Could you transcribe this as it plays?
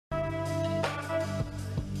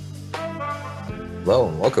Hello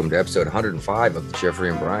and welcome to episode 105 of the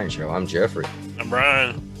Jeffrey and Brian Show. I'm Jeffrey. I'm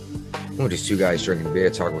Brian. We're just two guys drinking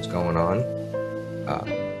beer, talking what's going on.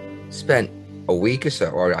 Spent a week or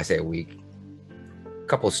so, or I say a week, a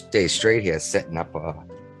couple of days straight here setting up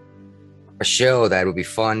a show that would be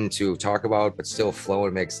fun to talk about, but still flow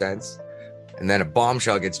and make sense. And then a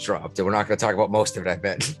bombshell gets dropped, and we're not going to talk about most of it, I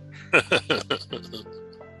bet.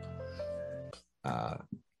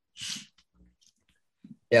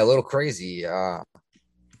 Yeah, a little crazy.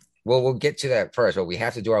 Well, we'll get to that first, but we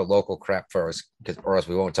have to do our local crap first, or else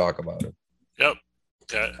we won't talk about it. Yep.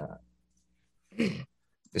 Okay.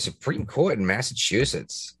 The Supreme Court in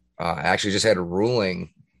Massachusetts actually just had a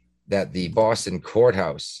ruling that the Boston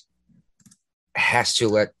courthouse has to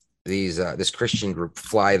let this Christian group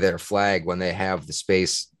fly their flag when they have the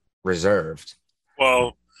space reserved.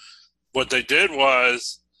 Well, what they did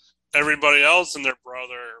was everybody else and their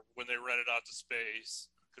brother, when they rented out the space,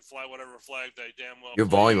 could fly whatever flag they damn well. Your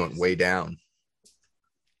volume went way down.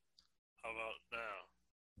 How about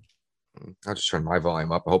now? I'll just turn my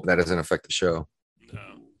volume up. I hope that doesn't affect the show. No.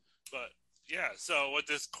 But yeah, so what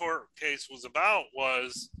this court case was about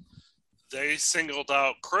was they singled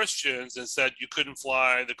out Christians and said you couldn't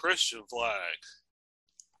fly the Christian flag.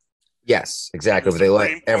 Yes, exactly. But they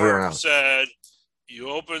let everyone else. Said you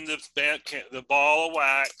open the ball of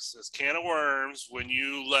wax, this can of worms, when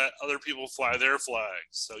you let other people fly their flags.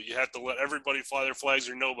 So you have to let everybody fly their flags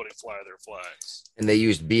or nobody fly their flags. And they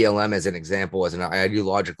used BLM as an example, as an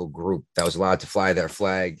ideological group that was allowed to fly their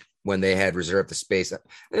flag when they had reserved the space. And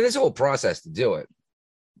this whole process to do it.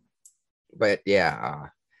 But yeah,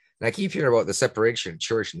 and I keep hearing about the separation of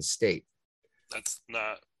church and state. That's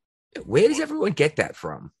not. Where does everyone get that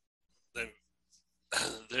from?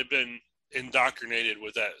 They've been indoctrinated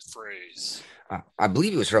with that phrase. I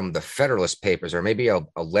believe it was from the Federalist Papers, or maybe a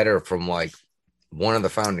letter from like one of the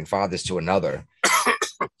founding fathers to another.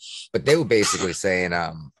 But they were basically saying,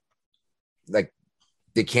 like,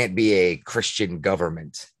 there can't be a Christian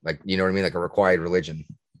government, like, you know what I mean, like a required religion.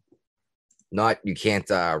 Not you can't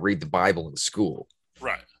read the Bible in school.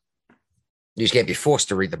 Right. You just can't be forced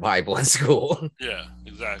to read the Bible in school. Yeah,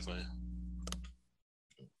 exactly.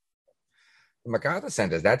 MacArthur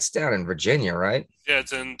Center, that's down in Virginia, right? Yeah,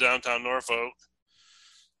 it's in downtown Norfolk.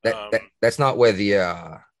 That's not where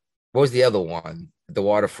the what was the other one? The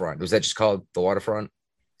waterfront. Was that just called the waterfront?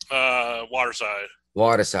 Waterside.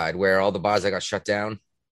 Waterside, where all the bars that got shut down.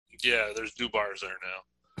 Yeah, there's new bars there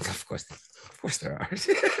now. Of course there are.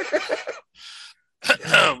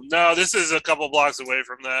 No, this is a couple blocks away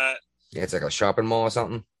from that. Yeah, it's like a shopping mall or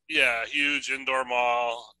something. Yeah, huge indoor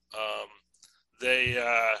mall.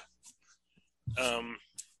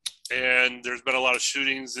 And there's been a lot of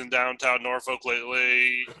shootings in downtown Norfolk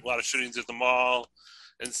lately, a lot of shootings at the mall.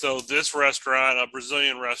 And so this restaurant, a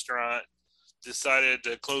Brazilian restaurant, decided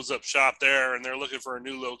to close up shop there, and they're looking for a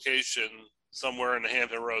new location somewhere in the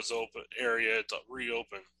Hampton Roads area to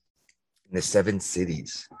reopen. In the 7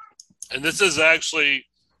 cities. And this is actually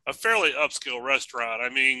a fairly upscale restaurant. I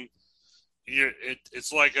mean,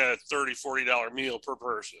 it's like a $30-$40 meal per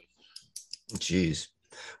person. Jeez.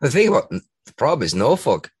 The problem is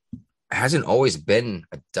Norfolk hasn't always been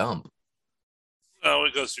a dump. Oh,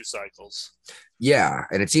 it goes through cycles. Yeah,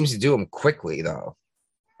 and it seems to do them quickly though,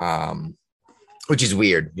 which is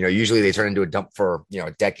weird. You know, usually they turn into a dump for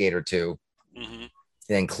a decade or two, and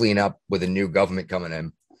then clean up with a new government coming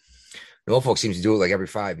in. Norfolk seems to do it like every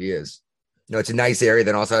 5 years. You know, it's a nice area.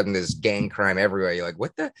 Then all of a sudden there's gang crime everywhere. You're like,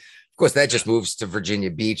 what the? Of course, that just moves to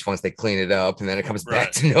Virginia Beach once they clean it up, and then it comes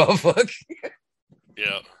back to Norfolk.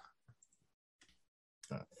 Yeah.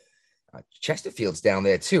 Chesterfield's down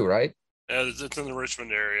there too, right? Yeah, it's in the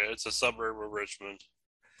Richmond area. It's a suburb of Richmond.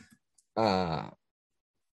 The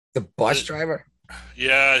bus driver.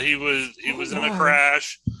 Yeah, he was in a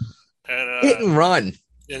crash and hit and run,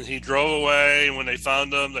 and he drove away. And when they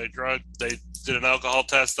found him, they did an alcohol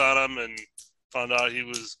test on him and found out he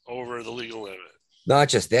was over the legal limit. Not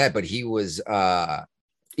just that, but he was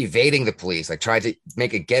evading the police, like tried to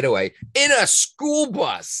make a getaway in a school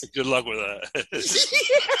bus. Good luck with that.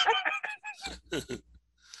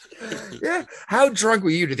 Yeah. How drunk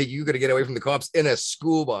were you to think you were going to get away from the cops in a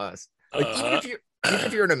school bus? Like, even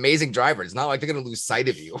if you're an amazing driver, it's not like they're going to lose sight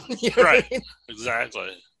of you. You know right. I mean?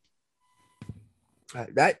 Exactly.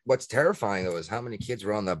 What's terrifying though is how many kids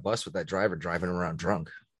were on that bus with that driver driving around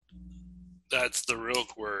drunk. That's the real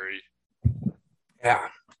query. Yeah.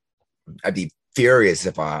 I'd be furious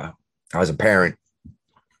if I was a parent,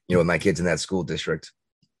 with my kids in that school district,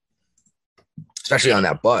 especially on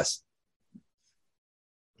that bus.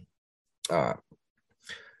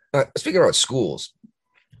 Speaking about schools,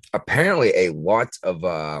 apparently a lot of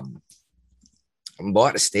a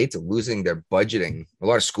lot of states are losing their budgeting. A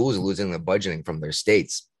lot of schools are losing the budgeting from their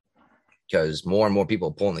states because more and more people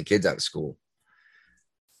are pulling the kids out of school.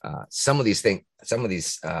 Some of these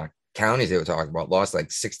counties they were talking about lost like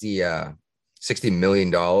 $60 million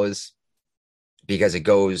because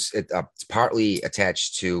it's partly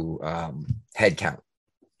attached to head count.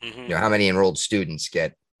 Mm-hmm. How many enrolled students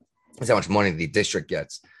get, that's how much money the district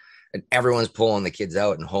gets. And everyone's pulling the kids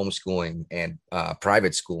out and homeschooling and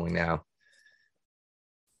private schooling now.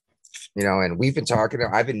 And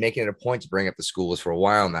I've been making it a point to bring up the schools for a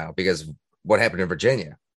while now because what happened in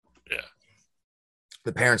Virginia. Yeah.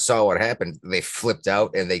 The parents saw what happened. They flipped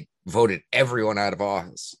out and they voted everyone out of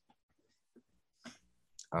office.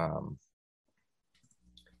 But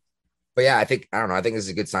yeah, I think this is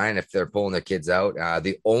a good sign if they're pulling their kids out.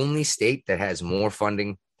 The only state that has more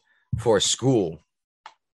funding for a school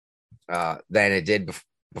than it did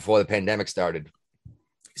before the pandemic started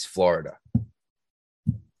is Florida,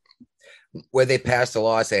 where they passed a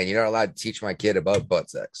law saying you're not allowed to teach my kid about butt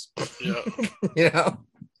sex. Yeah.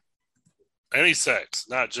 Any sex,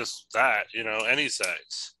 not just that, any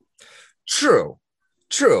sex. True.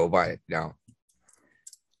 But,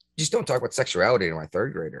 just don't talk about sexuality to my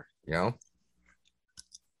third grader, I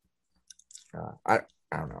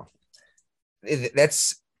don't know.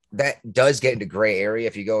 That does get into gray area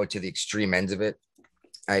if you go into the extreme ends of it.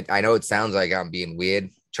 I know it sounds like I'm being weird,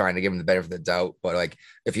 trying to give him the benefit of the doubt, but like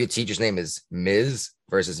if your teacher's name is Ms.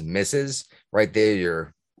 versus Mrs., right there,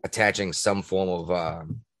 you're attaching some form of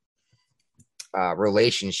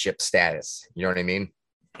relationship status. You know what I mean?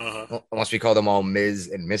 Uh-huh. Unless we call them all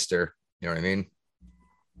Ms. and Mr. You know what I mean?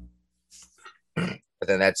 But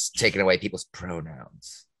then that's taking away people's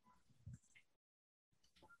pronouns.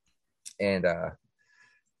 And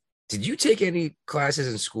did you take any classes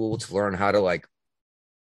in school to learn how to like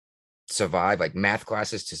survive, like math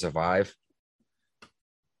classes to survive?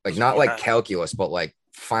 Like not like calculus, but like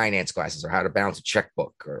finance classes or how to balance a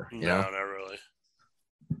checkbook or, No, not really.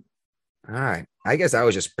 All right. I guess I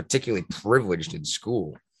was just particularly privileged in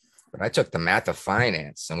school, but I took the math of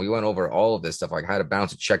finance and we went over all of this stuff, like how to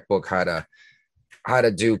balance a checkbook, how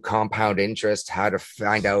to do compound interest, how to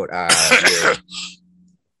find out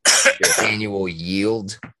your annual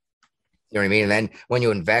yield. You know what I mean? And then when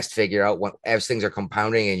you invest, figure out as things are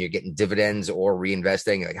compounding and you're getting dividends or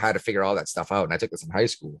reinvesting, like how to figure all that stuff out. And I took this in high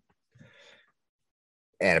school.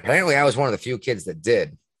 And apparently I was one of the few kids that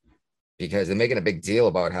did, because they're making a big deal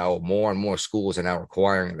about how more and more schools are now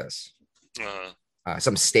requiring this.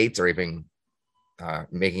 Some states are even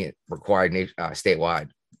making it required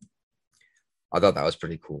statewide. I thought that was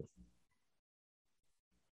pretty cool.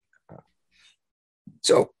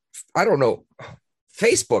 So I don't know.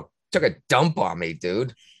 Facebook took a dump on me,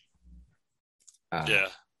 dude. Yeah.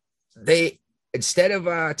 They, instead of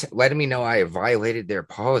letting me know I violated their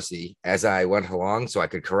policy as I went along so I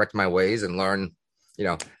could correct my ways and learn,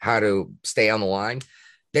 how to stay on the line,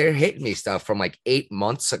 they're hitting me stuff from like 8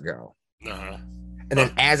 months ago. Uh-huh. And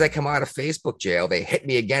then as I come out of Facebook jail, they hit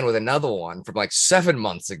me again with another one from like 7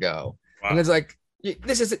 months ago. Wow. And it's like,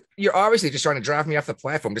 you're obviously just trying to drive me off the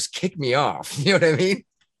platform. Just kick me off. You know what I mean?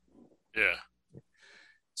 Yeah.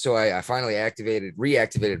 So I finally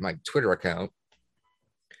reactivated my Twitter account,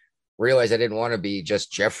 realized I didn't want to be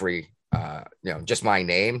just Jeffrey, just my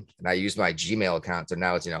name. And I used my Gmail account. So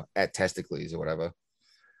now it's, at Testicles or whatever.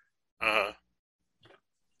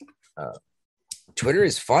 Twitter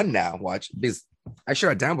is fun now. Because I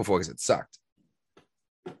shut it down before because it sucked.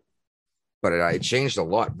 But it changed a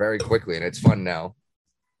lot very quickly, and it's fun now.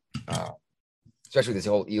 Especially this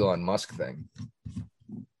whole Elon Musk thing.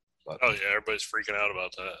 But, yeah, everybody's freaking out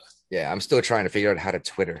about that. Yeah, I'm still trying to figure out how to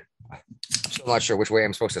Twitter. I'm still not sure which way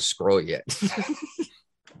I'm supposed to scroll yet.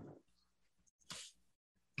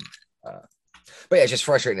 But yeah, it's just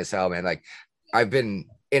frustrating as hell, man. Like I've been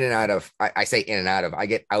in and out of, I say in and out of, I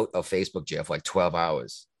get out of Facebook jail for like 12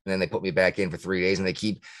 hours. And then they put me back in for 3 days, and they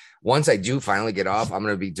keep, once I do finally get off, I'm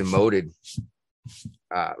going to be demoted,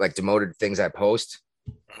 demoted things I post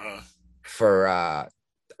for a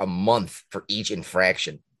month for each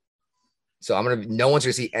infraction. So no one's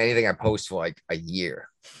going to see anything I post for like a year.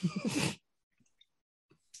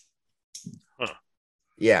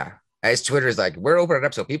 Yeah. As Twitter's like, we're opening it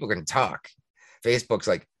up so people can talk. Facebook's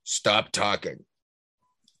like, stop talking.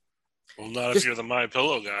 Well, not if you're the My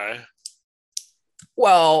Pillow guy.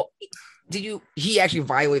 Well, he actually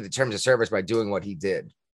violated the terms of service by doing what he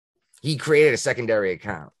did. He created a secondary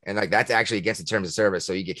account, and like that's actually against the terms of service,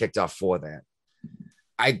 so you get kicked off for that.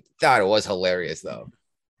 I thought it was hilarious though.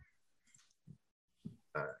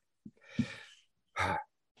 I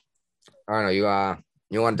don't know,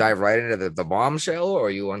 You want to dive right into the bombshell,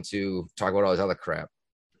 or you want to talk about all this other crap?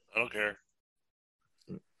 I don't care.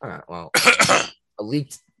 All right, well, a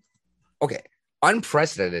leaked. Okay,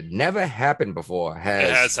 unprecedented, never happened before. It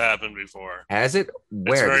has happened before. Has it? It's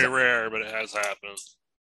Where? very Because rare, but it has happened.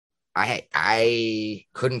 I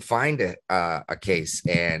couldn't find a case,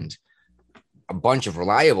 and a bunch of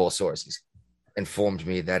reliable sources informed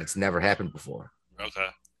me that it's never happened before. Okay.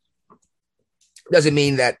 Doesn't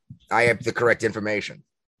mean that I have the correct information.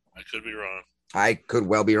 I could be wrong. I could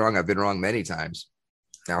well be wrong. I've been wrong many times.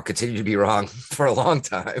 I'll continue to be wrong for a long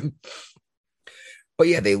time. But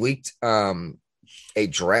yeah, they leaked a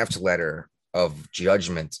draft letter of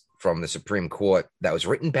judgment from the Supreme Court that was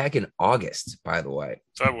written back in August, by the way.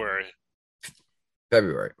 February.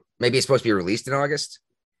 Maybe it's supposed to be released in August.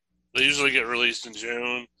 They usually get released in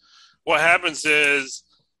June. What happens is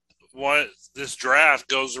this draft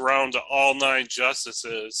goes around to all 9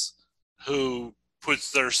 justices who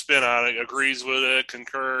puts their spin on it, agrees with it,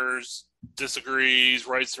 concurs, disagrees,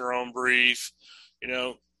 writes their own brief.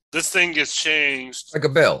 This thing gets changed. Like a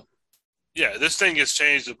bill. Yeah, this thing gets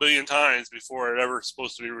changed a billion times before it ever is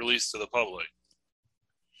supposed to be released to the public.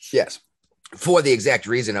 Yes. For the exact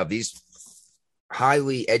reason of these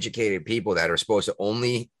highly educated people that are supposed to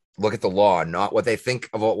only look at the law, not what they think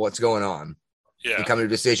about what's going on. Yeah. And come to a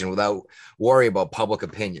decision without worry about public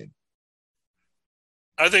opinion.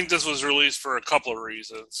 I think this was released for a couple of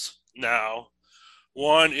reasons now.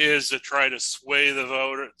 One is to try to sway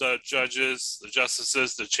the judges, the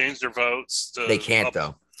justices to change their votes. They can't,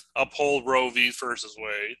 though. Uphold Roe v. versus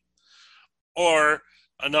Wade. Or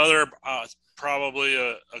another, probably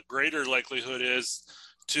a greater likelihood is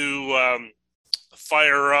to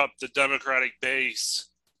fire up the Democratic base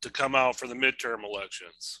to come out for the midterm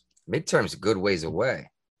elections. Midterm's a good ways away.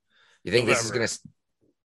 You think November. This is going to...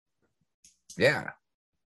 Yeah.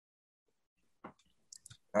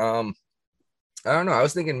 I don't know. I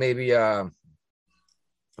was thinking maybe it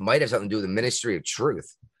might have something to do with the Ministry of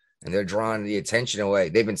Truth, and they're drawing the attention away. I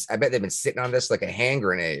bet they've been sitting on this like a hand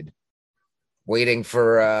grenade, waiting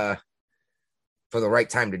for the right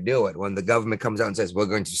time to do it. When the government comes out and says, we're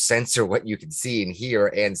going to censor what you can see and hear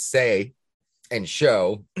and say and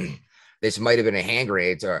show, this might have been a hand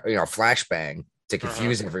grenade or, a flashbang to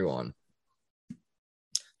confuse everyone.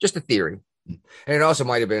 Just a theory. And it also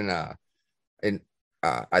might have been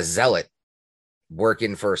a zealot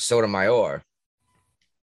working for Sotomayor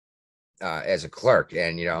as a clerk,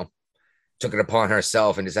 and took it upon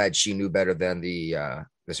herself and decided she knew better than the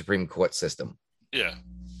Supreme Court system. Yeah,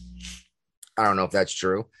 I don't know if that's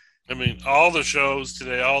true. I mean, all the shows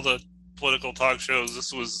today, all the political talk shows,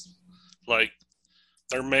 this was like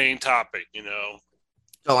their main topic.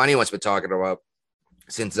 Oh, anyone's been talking about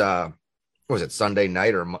since what was it, Sunday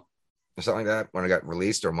night or something like that, when it got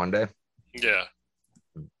released, or Monday? Yeah.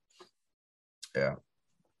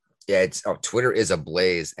 It's Twitter is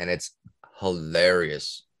ablaze, and it's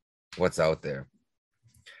hilarious what's out there.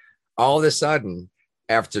 All of a sudden,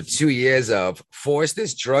 after 2 years of force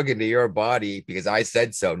this drug into your body because I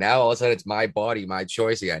said so, now all of a sudden it's my body, my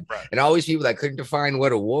choice again. Right. And all these people that couldn't define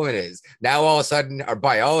what a woman is now all of a sudden are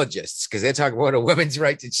biologists because they're talking about a woman's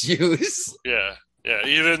right to choose. Yeah.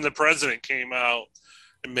 Even the president came out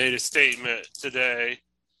and made a statement today.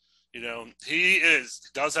 He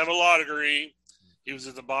does have a law degree. He was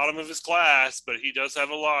at the bottom of his class, but he does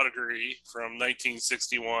have a law degree from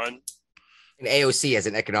 1961. And AOC has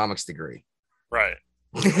an economics degree. Right.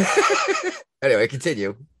 Anyway,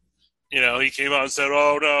 continue. He came out and said,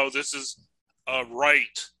 oh, no, this is a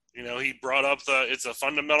right. He brought up it's a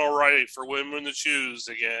fundamental right for women to choose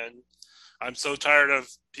again. I'm so tired of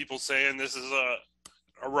people saying this is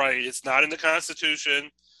a right. It's not in the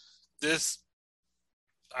Constitution.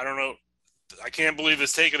 I don't know. I can't believe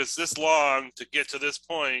it's taken us this long to get to this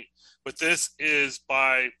point, but this is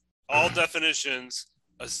by all definitions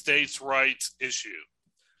a states' rights issue.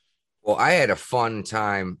 Well, I had a fun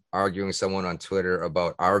time arguing with someone on Twitter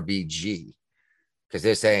about RBG because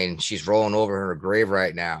they're saying she's rolling over in her grave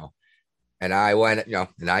right now. And I went,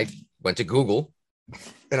 to Google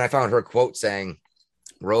and I found her quote saying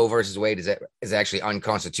Roe versus Wade is actually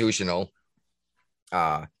unconstitutional.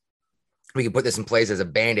 We can put this in place as a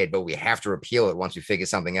Band-Aid, but we have to repeal it once we figure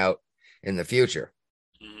something out in the future.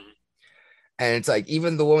 Mm-hmm. And it's like,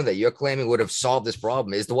 even the woman that you're claiming would have solved this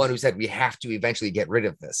problem is the one who said we have to eventually get rid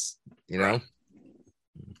of this, Right.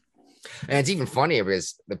 And it's even funnier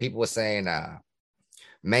because the people were saying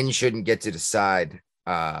men shouldn't get to decide,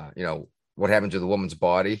 what happened to the woman's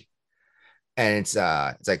body. And it's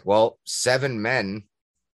like, well, 7 men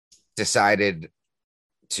decided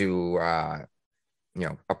to,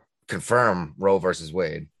 confirm Roe versus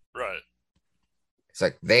Wade. Right.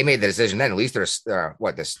 It's like they made the decision then. At least there's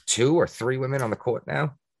there's 2 or 3 women on the court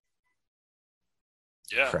now.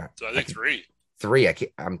 Yeah, Crap. so I think 3. 3. I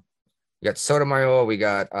can't. We got Sotomayor. We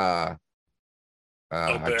got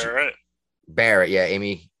Barrett. Barrett. Yeah,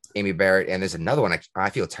 Amy Barrett. And there's another one. I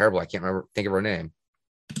feel terrible. I can't think of her name.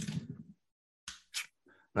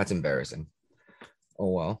 That's embarrassing. Oh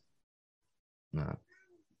well. No.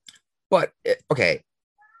 But okay,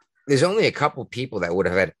 there's only a couple people that would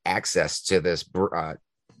have had access to this.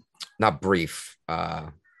 Not brief.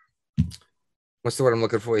 What's the word I'm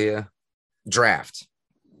looking for here? Draft.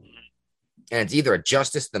 And it's either a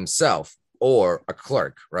justice themselves or a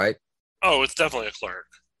clerk, right? Oh, it's definitely a clerk.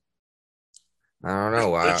 I don't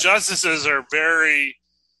know. The justices are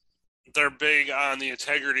they're big on the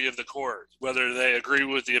integrity of the court, whether they agree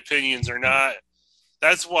with the opinions or not.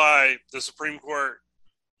 That's why the Supreme Court,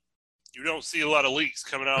 you don't see a lot of leaks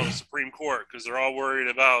coming out of the Supreme Court because they're all worried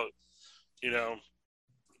about,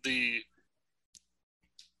 the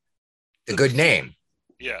good name.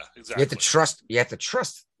 Yeah, exactly. You have to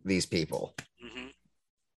trust these people. Mm-hmm.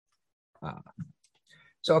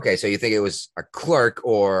 So you think it was a clerk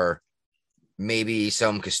or maybe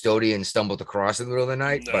some custodian stumbled across it in the middle of the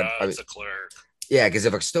night? No, it's a clerk. Yeah, because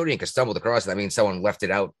if a custodian could stumbled across it, that means someone left it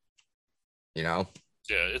out. Yeah,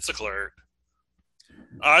 it's a clerk.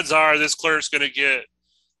 Odds are this clerk's going to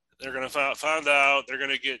they're going to find out, they're going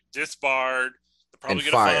to get disbarred, they're probably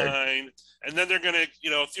going to fine, and then they're going to,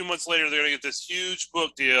 a few months later, they're going to get this huge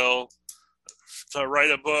book deal to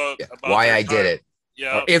write a book about why I did it.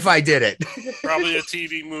 Yeah. Or if I did it. Probably a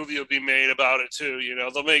TV movie will be made about it too.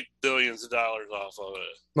 They'll make billions of dollars off of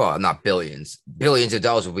it. Well, not billions. Billions of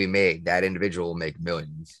dollars will be made. That individual will make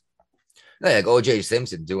millions. Like O.J.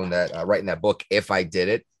 Simpson doing that, writing that book, If I Did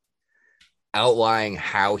It, outlining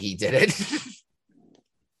how he did it.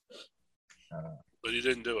 But he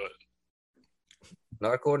didn't do it.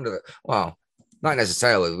 Not according to not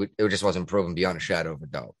necessarily. It just wasn't proven beyond a shadow of a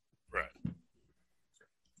doubt. Right.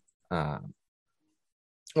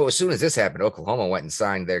 Well, as soon as this happened, Oklahoma went and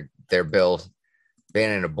signed their bill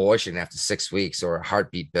banning abortion after 6 weeks, or a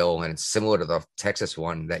heartbeat bill, and it's similar to the Texas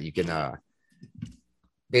one that you can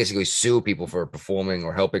basically sue people for performing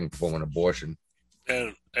or helping perform an abortion.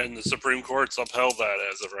 And the Supreme Court's upheld that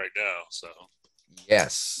as of right now. So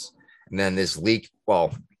yes, and then this leak.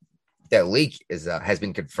 Well, that leak has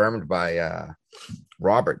been confirmed by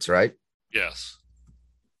Roberts, right? Yes.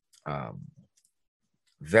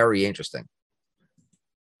 Very interesting.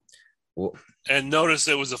 Well, and notice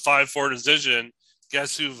it was a 5-4 decision.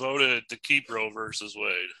 Guess who voted to keep Roe versus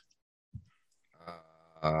Wade?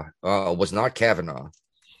 It was not Kavanaugh.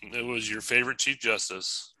 It was your favorite Chief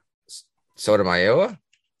Justice. Sotomayor?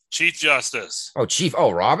 Chief Justice.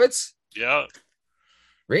 Oh, Roberts? Yep.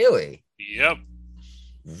 Really? Yep.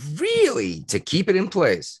 Really? To keep it in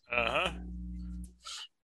place? Uh-huh.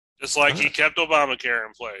 Just like he kept Obamacare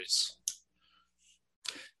in place.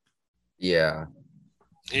 Yeah.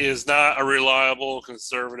 He is not a reliable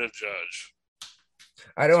conservative judge.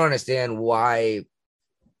 I don't understand why.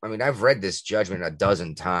 I mean, I've read this judgment a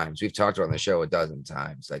dozen times. We've talked about it on the show a dozen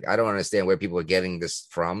times. Like, I don't understand where people are getting this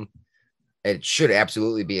from. It should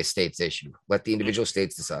absolutely be a state's issue. Let the individual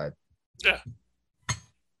states decide. Yeah.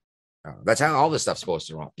 That's how all this stuff's supposed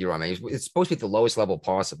to be run. It's supposed to be at the lowest level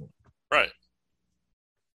possible. Right.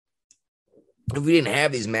 If we didn't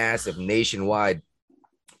have these massive nationwide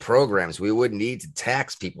programs, we wouldn't need to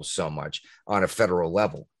tax people so much on a federal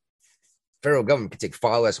level. Federal government could take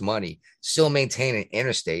far less money, still maintain an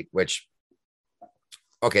interstate, which,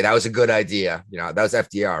 okay, that was a good idea. That was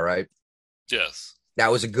FDR, right? Yes. That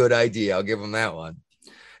was a good idea. I'll give them that one.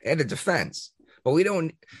 And a defense. But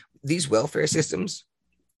these welfare systems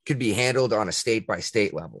could be handled on a state by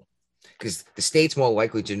state level, because the state's more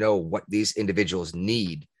likely to know what these individuals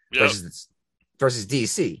need versus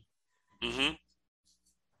DC. Mm-hmm.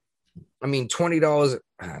 I mean, $20,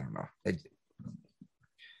 I don't know.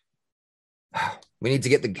 We need to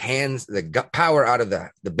get the power out of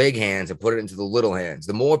the big hands and put it into the little hands.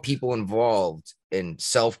 The more people involved in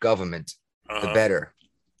self-government, the better.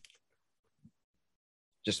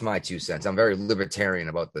 Just my 2 cents. I'm very libertarian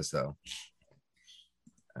about this, though.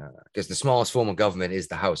 Because the smallest form of government is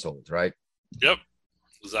the household, right? Yep,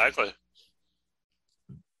 exactly.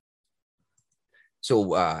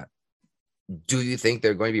 So, do you think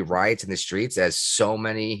there are going to be riots in the streets, as so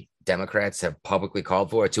many Democrats have publicly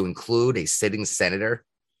called for, to include a sitting senator,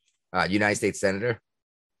 United States senator?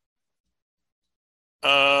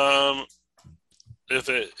 If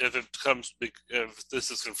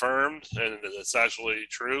this is confirmed and it's actually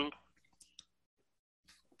true.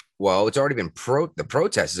 Well, it's already been the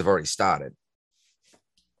protests have already started.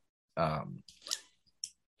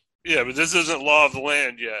 Yeah, but this isn't law of the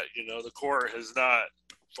land yet. The court has not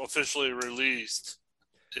officially released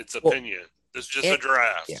its Well, opinion. This is just a and, yeah,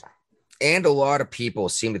 draft. and a lot of people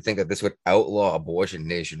seem to think that this would outlaw abortion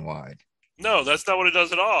nationwide. No, that's not what it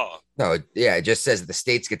does at all. No, yeah, it just says that the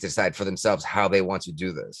states get to decide for themselves how they want to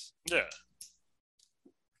do this. Yeah.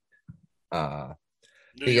 Uh,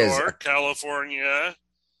 New because York, California,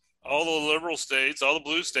 all the liberal states, all the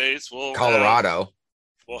blue states Colorado,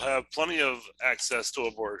 will have plenty of access to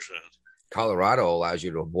abortion. Colorado allows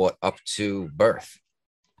you to abort up to birth.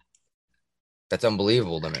 That's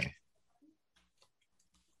unbelievable to me.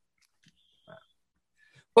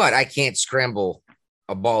 But I can't scramble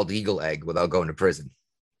a bald eagle egg without going to prison.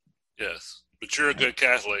 Yes, but you're a good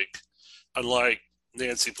Catholic, unlike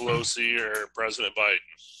Nancy Pelosi or President Biden.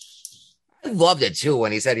 I loved it too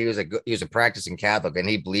when he said he was a practicing Catholic and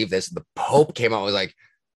he believed this. The Pope came out and was like,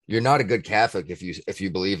 "You're not a good Catholic if you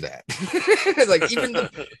believe that." Like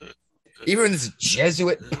even this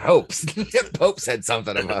Jesuit Pope said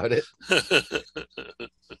something about it.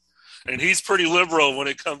 And he's pretty liberal when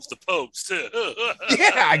it comes to popes too.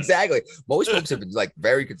 Yeah, exactly. Most popes have been like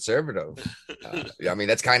very conservative. I mean,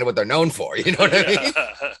 that's kind of what they're known for. You know what I mean?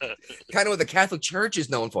 Kind of what the Catholic Church is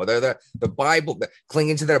known for. They're the Bible,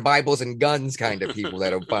 clinging to their Bibles and guns kind of people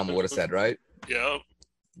that Obama would have said, right? Yeah.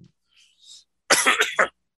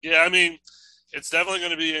 Yeah, I mean, it's definitely going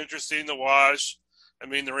to be interesting to watch. I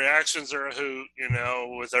mean, the reactions are a hoot,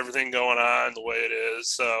 with everything going on the way it is.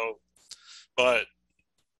 So, but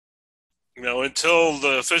until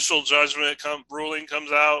the official ruling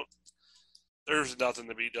comes out, there's nothing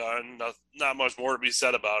to be done. Not much more to be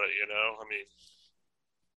said about it. I mean,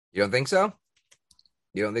 you don't think so?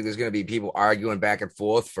 You don't think there's going to be people arguing back and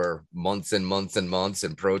forth for months and months and months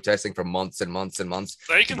and protesting for months and months and months?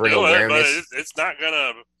 They can do it, but it's not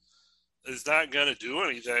gonna. It's not gonna do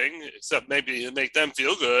anything except maybe make them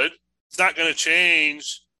feel good. It's not gonna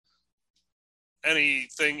change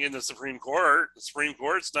anything in the Supreme Court. The Supreme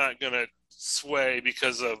Court's not gonna sway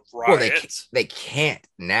because of riots. Well, they can't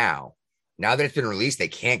now. Now that it's been released, they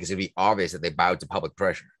can't because it'd be obvious that they bowed to public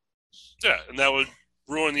pressure. Yeah, and that would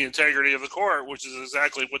ruin the integrity of the court, which is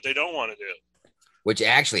exactly what they don't want to do. Which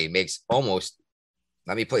actually makes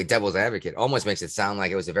let me play devil's advocate, almost makes it sound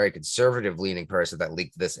like it was a very conservative leaning person that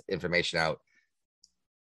leaked this information out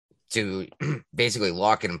to basically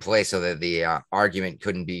lock it in place so that the argument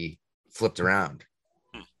couldn't be flipped around.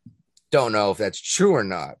 Don't know if that's true or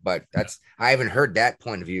not, but I haven't heard that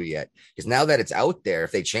point of view yet. Because now that it's out there,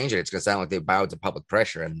 if they change it, it's going to sound like they bowed to public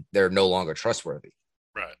pressure and they're no longer trustworthy.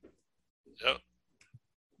 Right. Yep.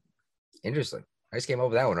 Interesting. I just came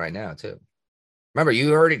over that one right now too. Remember,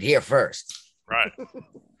 you heard it here first. Right.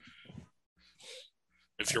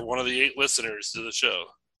 If you're one of the 8 listeners to the show.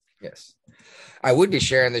 Yes. I would be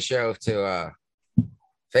sharing the show to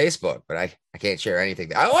Facebook, but I can't share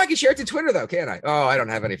anything. Oh, I can share it to Twitter though, can't I? Oh, I don't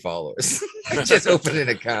have any followers. I just opened an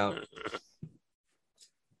account.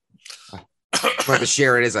 I want to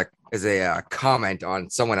share it as a comment on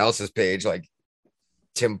someone else's page, like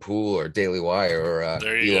Tim Pool or Daily Wire or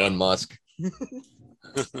Elon Musk.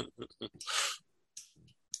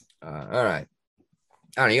 All right.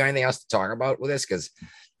 I don't know. You got anything else to talk about with this? Because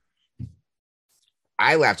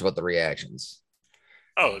I laughed about the reactions.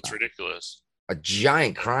 Oh, it's ridiculous. A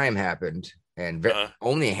giant crime happened, and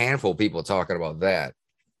only a handful of people talking about that.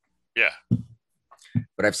 Yeah.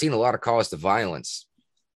 But I've seen a lot of calls to violence.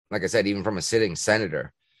 Like I said, even from a sitting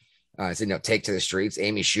senator. Said, take to the streets.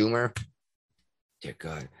 Amy Schumer. Dear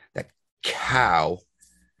God, that cow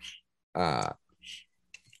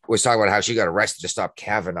was talking about how she got arrested to stop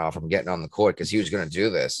Kavanaugh from getting on the court because he was going to do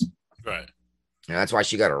this. Right. And that's why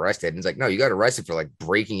she got arrested. And it's like, no, you got arrested for like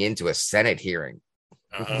breaking into a Senate hearing.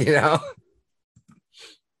 Uh-huh.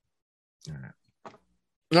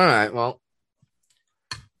 All right. Well,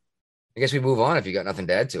 I guess we move on if you got nothing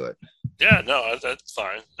to add to it. Yeah, no, that's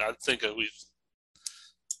fine. I think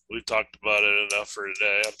we've talked about it enough for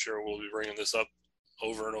today. I'm sure we'll be bringing this up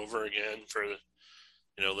over and over again for the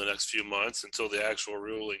next few months until the actual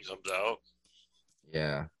ruling comes out.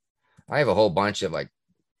 Yeah. I have a whole bunch of like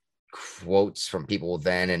quotes from people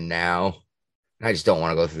then and now. I just don't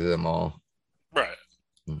want to go through them all. Right.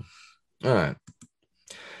 All right.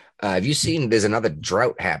 Have you seen there's another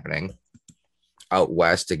drought happening out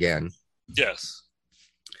west again? Yes.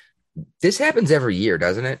 This happens every year,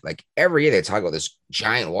 doesn't it? Like every year they talk about this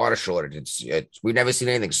giant water shortage. We've never seen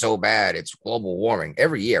anything so bad. It's global warming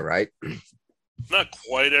every year, right? Not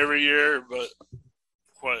quite every year, but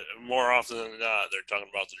quite more often than not, they're talking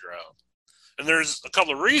about the drought. And there's a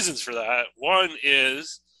couple of reasons for that. One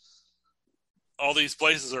is all these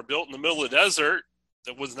places are built in the middle of the desert,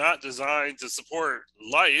 that was not designed to support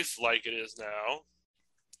life like it is now.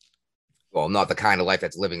 Well, not the kind of life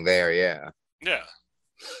that's living there. Yeah. Yeah.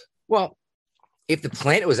 Well, if the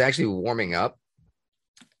planet was actually warming up,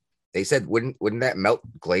 they said wouldn't that melt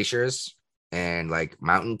glaciers and like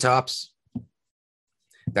mountaintops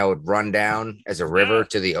that would run down as a river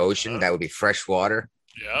to the ocean? That would be fresh water.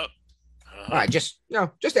 Yep. All right, just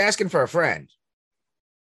asking for a friend.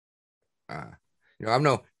 I'm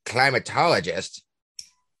no climatologist,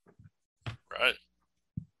 Right.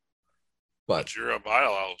 but you're a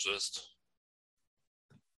biologist.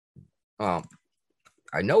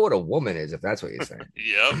 I know what a woman is, if that's what you're saying.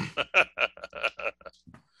 Yep.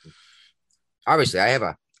 Obviously, I have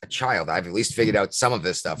a child. I've at least figured out some of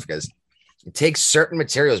this stuff because it takes certain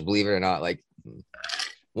materials, believe it or not. Like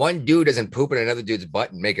one dude doesn't poop in another dude's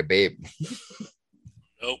butt and make a baby.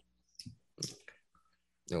 Nope.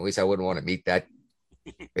 At least I wouldn't want to meet that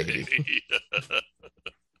baby.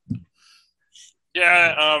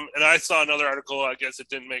 Yeah, and I saw another article, I guess it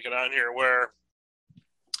didn't make it on here, where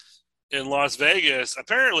in Las Vegas,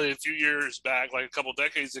 apparently a few years back, like a couple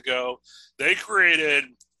decades ago, they created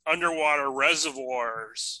underwater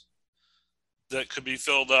reservoirs that could be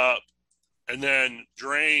filled up and then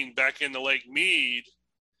drained back into Lake Mead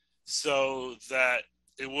so that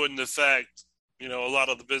it wouldn't affect, a lot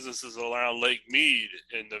of the businesses around Lake Mead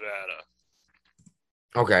in Nevada.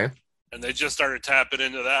 Okay. And they just started tapping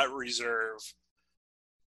into that reserve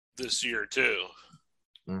this year too.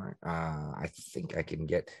 All right. I think I can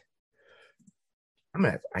get.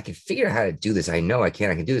 I can figure out how to do this. I know I can.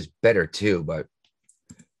 I can do this better too, but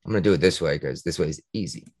I'm gonna do it this way because this way is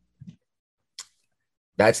easy.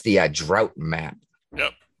 That's the drought map.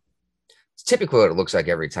 Yep. It's typically what it looks like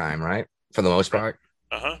every time, right? For the most part.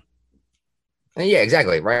 Uh-huh. And yeah,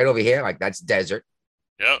 exactly. Right over here, like that's desert.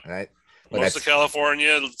 Yep. Right. Most of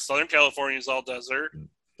California, Southern California is all desert.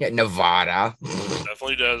 Yeah, Nevada.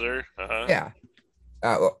 Definitely desert. Uh-huh. Yeah.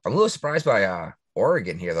 I'm a little surprised by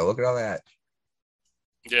Oregon here, though. Look at all that.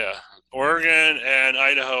 Yeah. Oregon and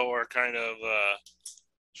Idaho are kind of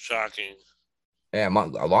shocking. Yeah,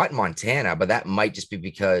 a lot in Montana, but that might just be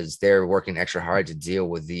because they're working extra hard to deal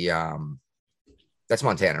with the that's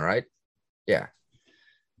Montana, right? Yeah.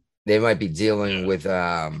 They might be dealing with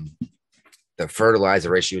the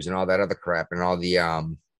fertilizer issues and all that other crap and all the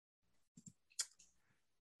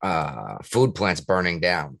food plants burning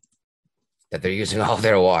down that they're using all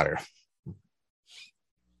their water.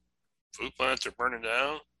 Food plants are burning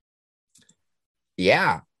down?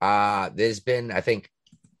 Yeah. There's been, I think,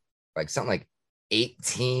 like something like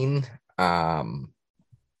 18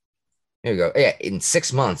 here we go. Yeah, in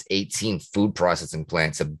 6 months, 18 food processing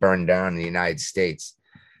plants have burned down in the United States.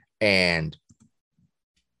 And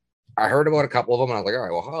I heard about a couple of them, and I was like, all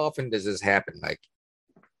right, well, how often does this happen? Like,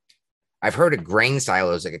 I've heard of grain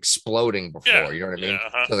silos like exploding before, you know what I mean?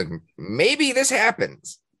 Uh-huh. So like maybe this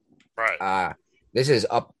happens. Right. This is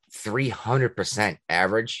up 300%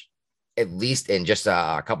 average, at least in just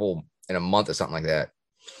a couple in a month or something like that.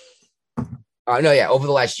 No, yeah, over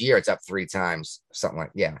the last year, it's up 3 times, something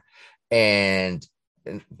like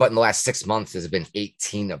but in the last 6 months, there's been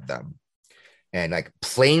 18 of them, and like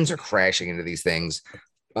planes are crashing into these things.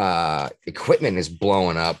 Equipment is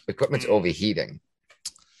blowing up. Equipment's overheating.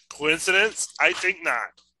 Coincidence? I think not.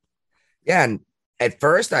 Yeah, and at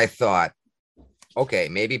first I thought, okay,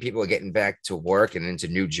 maybe people are getting back to work and into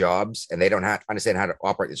new jobs, and they don't understand how to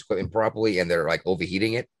operate this equipment properly, and they're like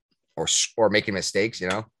overheating it or making mistakes,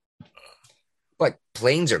 But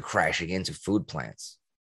planes are crashing into food plants.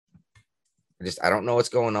 I don't know what's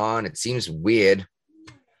going on. It seems weird.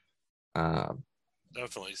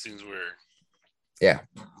 Definitely seems weird. Yeah.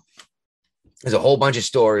 There's a whole bunch of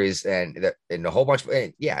stories and a whole bunch of,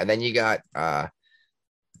 and then you got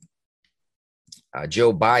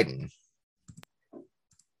Joe Biden.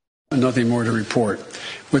 Nothing more to report.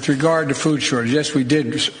 With regard to food shortages, yes, we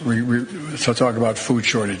did talk about food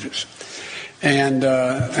shortages. And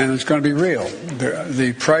it's going to be real.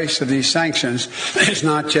 The price of these sanctions is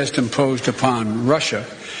not just imposed upon Russia.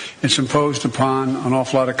 It's imposed upon an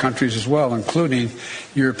awful lot of countries as well, including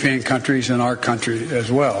European countries and our country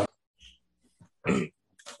as well.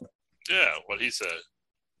 Yeah, what he said.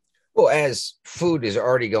 Well, as food is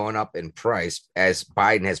already going up in price, as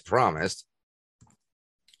Biden has promised,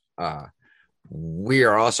 we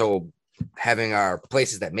are also having our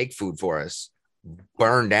places that make food for us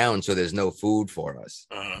burn down so there's no food for us.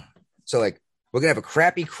 So like we're gonna have a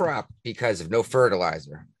crappy crop because of no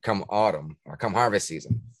fertilizer come autumn or come harvest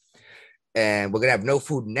season, and we're gonna have no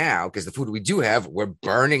food now because the food we do have we're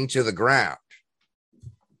burning to the ground.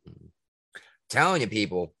 Telling you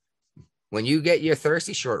people, when you get your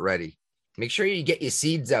thirsty short ready, make sure you get your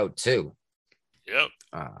seeds out too. Yep.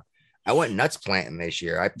 I went nuts planting this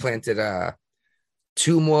year. I planted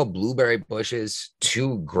 2 more blueberry bushes,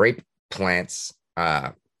 2 grape plants.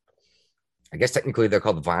 I guess technically they're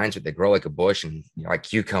called vines, but they grow like a bush, and like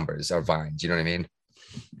cucumbers are vines. You know what I mean?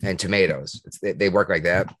 And tomatoes, they work like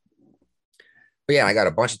that. But yeah, I got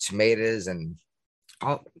a bunch of tomatoes, and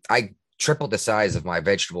I tripled the size of my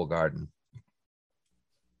vegetable garden,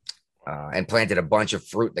 and planted a bunch of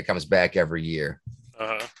fruit that comes back every year.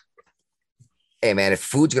 Hey man, if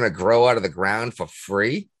food's gonna grow out of the ground for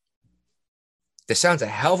free, this sounds a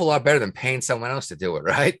hell of a lot better than paying someone else to do it,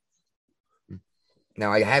 right?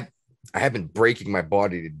 Now I have been breaking my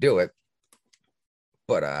body to do it,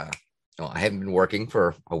 but I haven't been working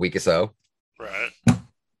for a week or so. Right.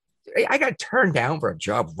 I got turned down for a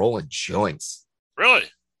job rolling joints. Really?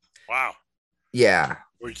 Wow. Yeah.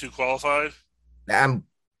 Were you too qualified? I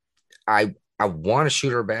want to shoot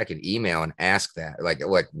her back an email and ask that, like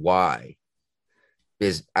why?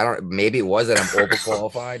 Because maybe it was that I'm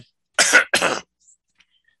overqualified,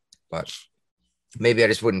 but maybe I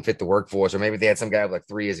just wouldn't fit the workforce, or maybe they had some guy with like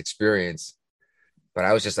 3 years experience. But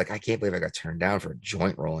I was just like, I can't believe I got turned down for a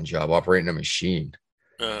joint rolling job operating a machine.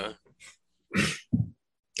 That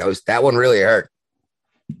one really hurt.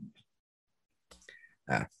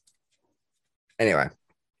 Anyway,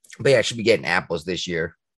 but yeah, I should be getting apples this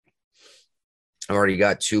year. I've already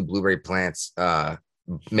got 2 blueberry plants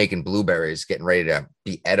making blueberries, getting ready to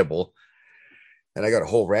be edible. And I got a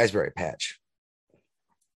whole raspberry patch.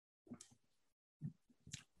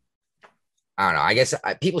 I don't know. I guess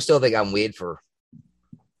people still think I'm weird for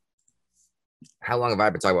how long have I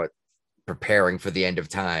been talking about preparing for the end of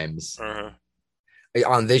times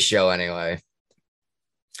on this show anyway.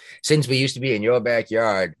 Since we used to be in your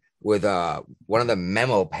backyard with one of the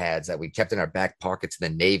memo pads that we kept in our back pockets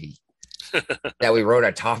in the Navy that we wrote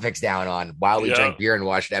our topics down on while we drank beer and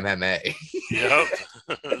watched MMA. Yep.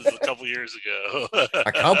 This was a couple years ago.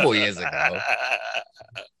 A couple years ago.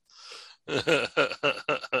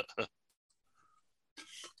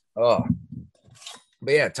 Oh,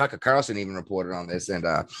 but yeah, Tucker Carlson even reported on this, and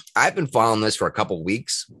I've been following this for a couple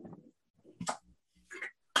weeks.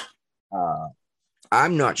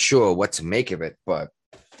 I'm not sure what to make of it, but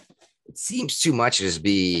it seems too much to just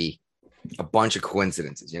be a bunch of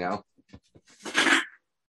coincidences, you know?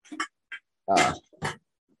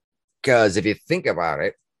 Because if you think about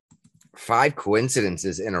it, 5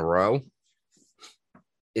 coincidences in a row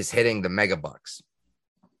is hitting the mega bucks.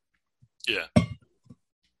 Yeah. And,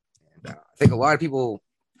 I think a lot of people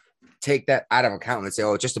take that out of account and say,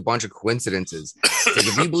 oh, it's just a bunch of coincidences. Like,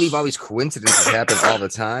 if you believe all these coincidences happen all the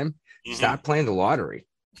time, stop playing the lottery.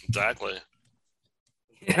 Exactly.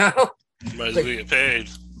 You know? Might as well get paid.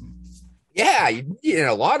 Yeah, you get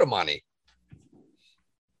a lot of money.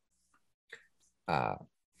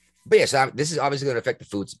 But yeah, so this is obviously going to affect the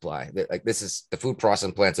food supply. Like, this is the food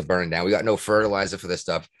processing plants are burning down. We got no fertilizer for this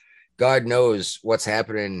stuff. God knows what's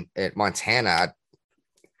happening at Montana.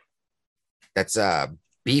 That's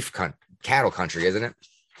cattle country, isn't it?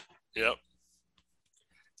 Yep.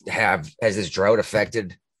 Has this drought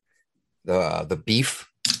affected the beef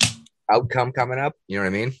outcome coming up? You know what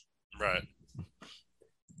I mean? Right.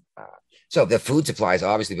 So the food supply has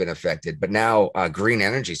obviously been affected, but now green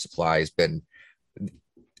energy supply has been.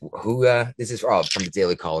 This is from the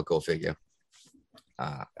Daily Caller, go figure.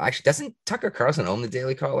 Actually, doesn't Tucker Carlson own the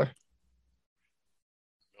Daily Caller?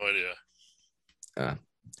 No idea.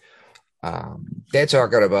 They're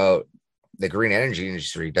talking about the green energy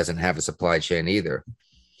industry doesn't have a supply chain either.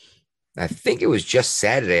 I think it was just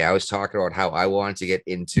Saturday I was talking about how I wanted to get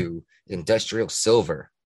into industrial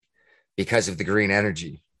silver because of the green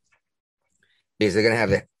energy. Because they're going to have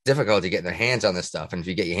the difficulty getting their hands on this stuff. And if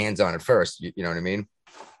you get your hands on it first, you know what I mean?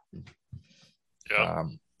 Yeah.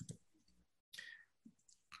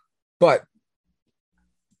 But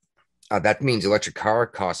that means electric car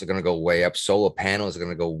costs are going to go way up. Solar panels are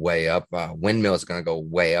going to go way up. Windmills are going to go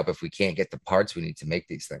way up if we can't get the parts we need to make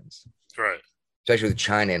these things. Right. Especially with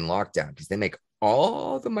China in lockdown, because they make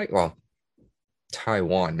all the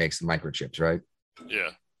Taiwan makes the microchips, right? Yeah.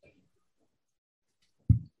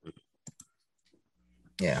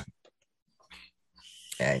 Yeah.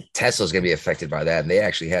 And Tesla's going to be affected by that. And they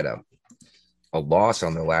actually had a loss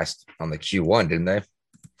on the Q1, didn't they?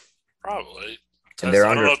 Probably. And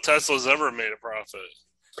I don't know if Tesla's ever made a profit.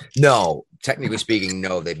 No, technically speaking,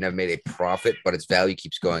 no, they've never made a profit, but its value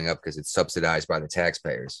keeps going up because it's subsidized by the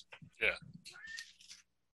taxpayers. Yeah.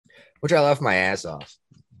 Which I laugh my ass off.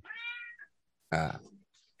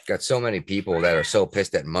 Got so many people that are so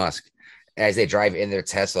pissed at Musk as they drive in their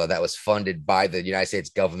Tesla that was funded by the United States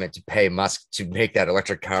government to pay Musk to make that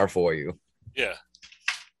electric car for you. Yeah.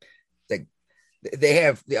 Like they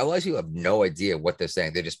have a lot of people have no idea what they're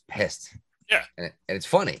saying. They're just pissed. Yeah. And it's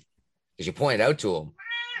funny because you point it out to them.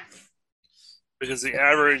 Because the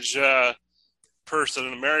average person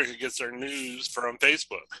in America gets their news from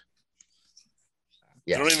Facebook.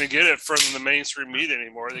 Yes. They don't even get it from the mainstream media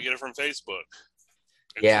anymore. They get it from Facebook.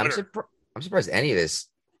 Yeah, I'm surprised any of this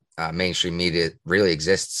mainstream media really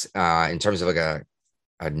exists in terms of like a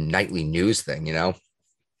nightly news thing, you know?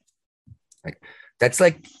 Like that's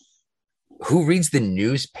like who reads the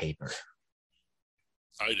newspaper?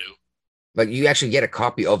 I do. Like you actually get a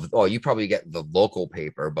copy of you probably get the local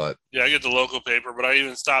paper, but yeah, I get the local paper, but I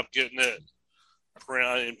even stopped getting it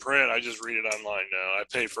in print. I just read it online now. I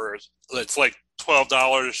pay for it. It's like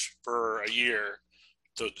 $12 for a year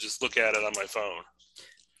to just look at it on my phone.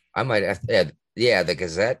 I might have the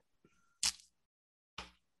Gazette.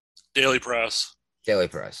 Daily Press.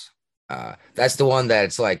 That's the one that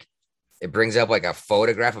it's like it brings up like a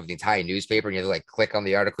photograph of the entire newspaper and you have to like click on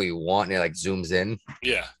the article you want and it like zooms in.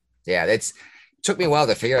 Yeah. Yeah, it took me a while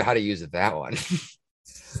to figure out how to use that one.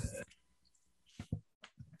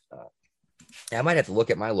 I might have to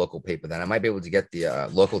look at my local paper then. I might be able to get the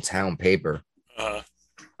local town paper. The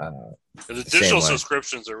digital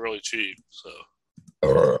subscriptions are really cheap. So.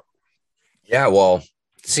 Yeah, well,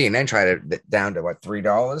 CNN tried it down to what,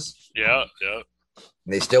 $3? Yeah. And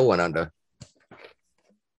they still went under.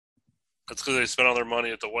 That's because they spent all their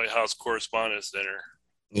money at the White House Correspondents' Dinner.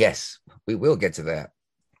 Yes, we will get to that.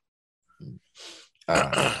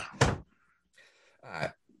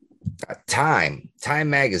 Time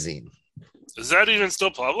magazine. Is that even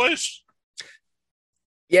still published?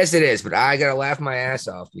 Yes, it is, but I gotta laugh my ass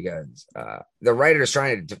off because the writer is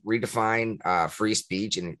trying to redefine free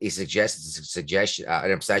speech, and he suggests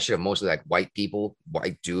an obsession of mostly like white people,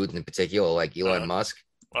 white dudes in particular, like Elon Musk.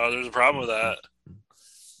 There's a problem with that.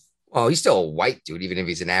 Well, he's still a white dude, even if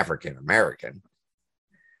he's an African American.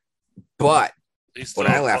 But what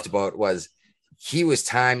I laughed about was he was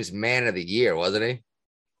Time's Man of the Year, wasn't he?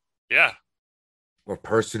 Yeah. Or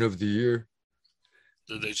Person of the Year.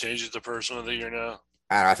 Did they change it to Person of the Year now?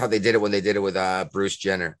 I thought they did it when they did it with Bruce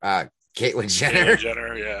Jenner, Caitlyn Jenner. Caitlyn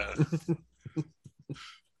Jenner,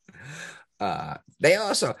 yeah. They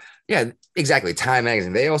also, yeah, exactly. Time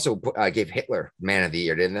magazine. They also gave Hitler Man of the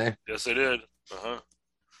Year, didn't they? Yes, they did.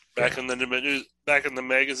 Back in the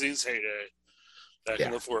magazine's heyday,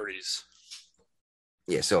 in the 40s.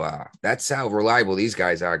 Yeah, so that's how reliable these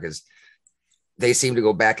guys are because they seem to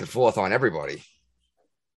go back and forth on everybody.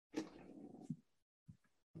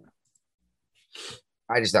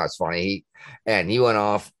 I just thought it's funny. He went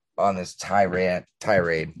off on this tirade.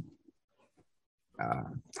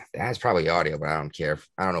 That's probably audio, but I don't care.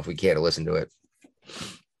 I don't know if we care to listen to it.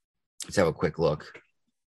 Let's have a quick look.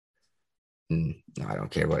 No, I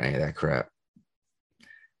don't care about any of that crap.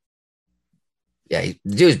 Yeah,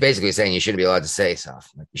 the dude's basically saying you shouldn't be allowed to say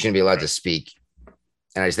stuff. Like, you shouldn't be allowed to speak.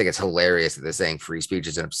 And I just think it's hilarious that they're saying free speech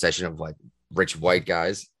is an obsession of like rich white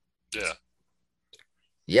guys. Yeah.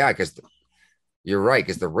 Yeah, because you're right,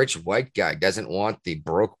 because the rich white guy doesn't want the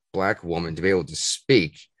broke black woman to be able to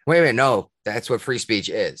speak. Wait a minute, no, that's what free speech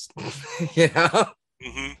is. You know?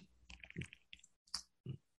 Mm-hmm.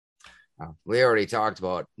 We already talked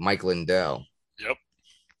about Mike Lindell. Yep.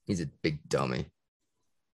 He's a big dummy.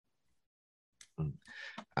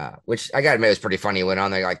 Which I gotta admit was pretty funny. He went on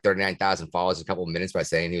there like 39,000 followers a couple of minutes by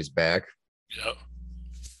saying he was back. Yep.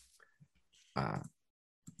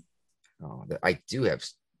 I do have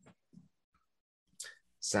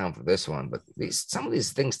sound for this one, but some of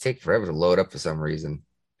these things take forever to load up for some reason.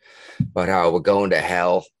 But we're going to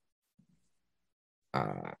hell.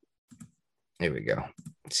 Here we go.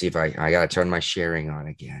 Let's see if I gotta turn my sharing on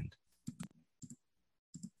again.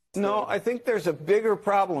 No, I think there's a bigger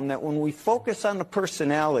problem that when we focus on the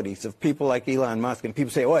personalities of people like Elon Musk and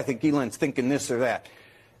people say, oh, I think Elon's thinking this or that.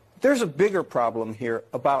 There's a bigger problem here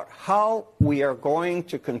about how we are going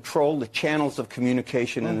to control the channels of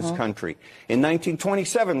communication in this country. In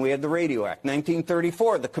 1927, we had the Radio Act.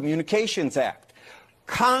 1934, the Communications Act.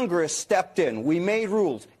 Congress stepped in. We made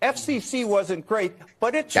rules. FCC wasn't great,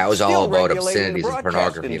 but it's that was still all about regulating obscenities the and broadcast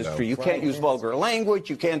pornography, industry. though. You can't use vulgar language.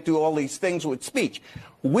 You can't do all these things with speech.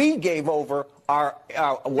 We gave over our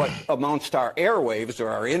what amounts to our airwaves or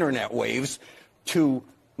our internet waves to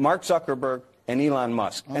Mark Zuckerberg and Elon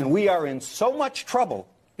Musk. And we are in so much trouble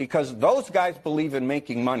because those guys believe in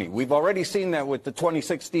making money. We've already seen that with the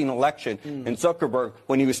 2016 election and Zuckerberg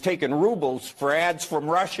when he was taking rubles for ads from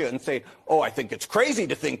Russia and saying, oh, I think it's crazy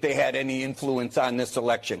to think they had any influence on this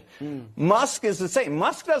election. Musk is the same.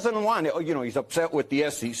 Musk doesn't want it. You know, he's upset with the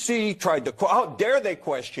SEC, how dare they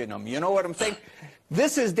question him? You know what I'm saying?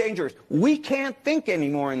 This is dangerous. We can't think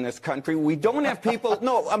anymore in this country. We don't have people.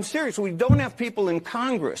 No, I'm serious. We don't have people in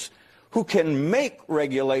Congress who can make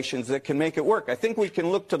regulations that can make it work. I think we can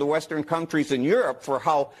look to the Western countries in Europe for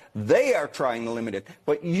how they are trying to limit it.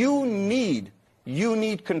 But you need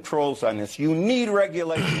controls on this. You need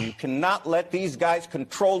regulation. You cannot let these guys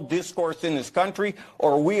control discourse in this country,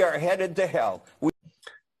 or we are headed to hell.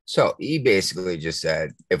 So he basically just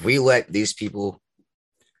said, if we let these people,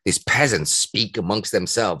 these peasants, speak amongst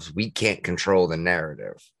themselves, we can't control the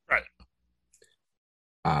narrative. Right.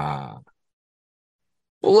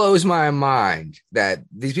 Blows my mind that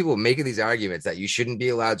these people making these arguments that you shouldn't be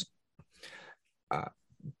allowed to.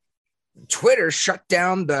 Twitter shut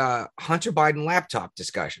down the Hunter Biden laptop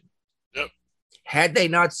discussion. Yep. Had they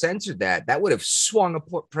not censored that, that would have swung a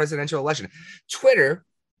presidential election. Twitter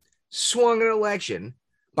swung an election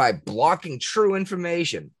by blocking true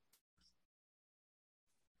information.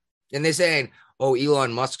 And they're saying, oh,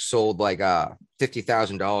 Elon Musk sold like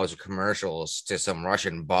 $50,000 of commercials to some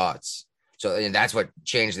Russian bots. So and that's what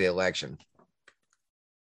changed the election.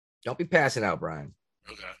 Don't be passing out, Brian.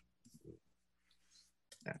 Okay.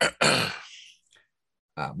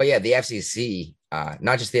 But yeah, the FCC,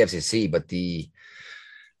 not just the FCC, but the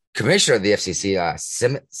commissioner of the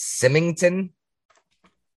FCC, Symington,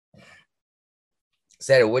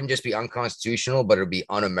 said it wouldn't just be unconstitutional, but it would be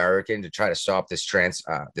un-American to try to stop this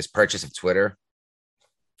this purchase of Twitter,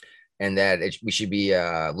 and that we should be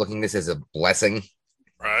looking at this as a blessing.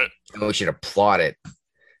 Right. And we should applaud it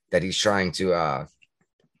that he's trying to,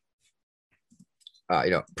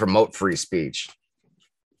 promote free speech.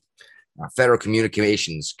 Federal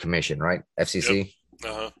Communications Commission, right? FCC.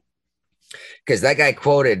 Yep. Because that guy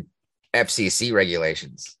quoted FCC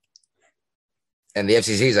regulations, and the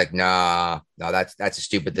FCC is like, no, that's a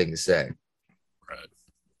stupid thing to say.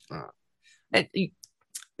 Right. And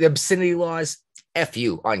the obscenity laws, F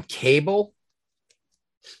you on cable.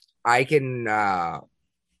 I can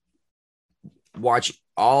watch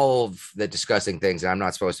all of the disgusting things that I'm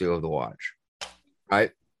not supposed to be able to watch,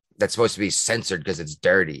 right? That's supposed to be censored because it's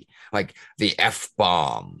dirty, like the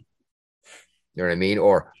F-bomb. You know what I mean?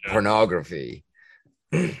 Or pornography.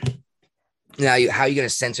 Now, how are you going to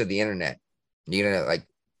censor the internet? You're going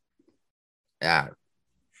to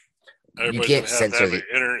you can't censor the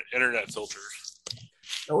internet filters.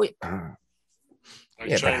 Oh, wait.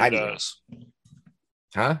 Like China does.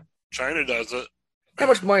 Huh? China does it. How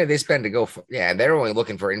much money they spend to go for? Yeah, they're only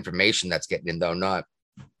looking for information that's getting in, though, not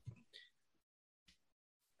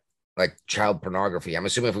like child pornography. I'm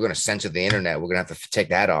assuming if we're going to censor the internet, we're going to have to take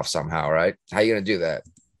that off somehow, right? How are you going to do that?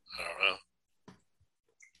 I don't know.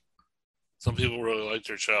 Some people really like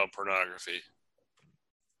their child pornography.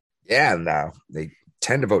 Yeah, no, they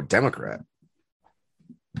tend to vote Democrat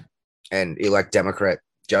and elect Democrat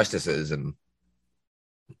justices and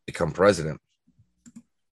become president.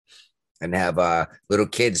 And have little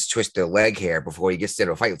kids twist their leg hair before he gets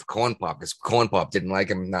into a fight with Corn Pop because Corn Pop didn't like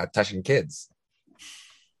him not touching kids.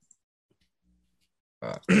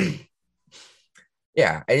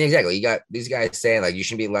 Yeah, and exactly. You got these guys saying like you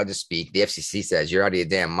shouldn't be allowed to speak. The FCC says you're out of your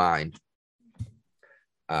damn mind.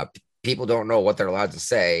 People don't know what they're allowed to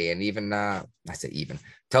say, and even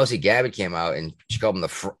Tulsi Gabbard came out and she called him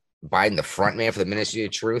Biden the front man for the Ministry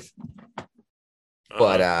of Truth.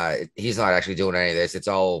 But he's not actually doing any of this. It's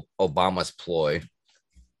all Obama's ploy,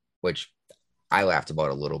 which I laughed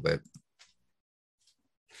about a little bit.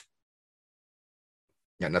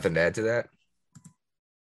 Got nothing to add to that?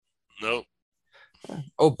 Nope.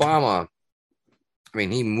 Obama, I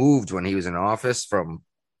mean, he moved when he was in office from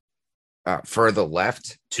further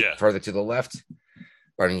left to further to the left.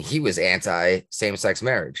 But I mean, he was anti same-sex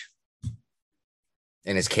marriage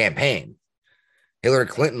in his campaign. Hillary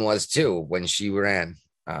Clinton was too when she ran.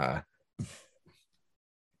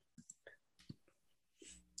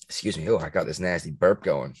 Excuse me. Oh, I got this nasty burp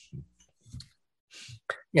going.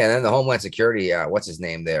 Yeah, and then the Homeland Security, what's his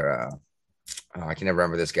name there? I can never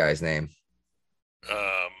remember this guy's name.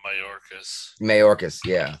 Mayorkas,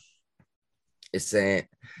 yeah. It's saying,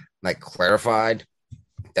 like, clarified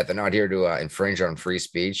that they're not here to infringe on free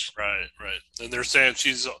speech. Right. And they're saying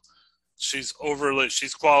she's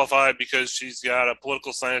qualified because she's got a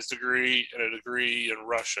political science degree and a degree in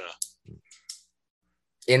Russia.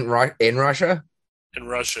 In Russia? In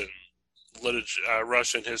Russian literature,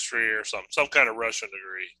 Russian history or some kind of Russian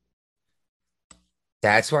degree.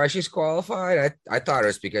 That's why she's qualified? I thought it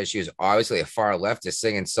was because she was obviously a far leftist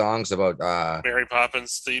singing songs about Mary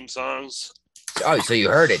Poppins theme songs. Oh, so you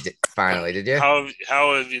heard it finally, did you? How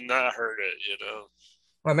have you not heard it, you know?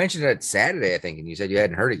 Well, I mentioned it Saturday, I think, and you said you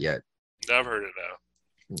hadn't heard it yet. I've heard it now.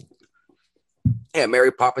 Yeah,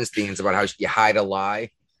 Mary Poppins themes about how you hide a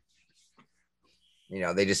lie.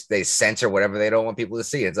 They censor whatever they don't want people to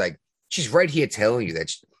see. It's like she's right here telling you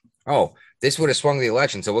that. This would have swung the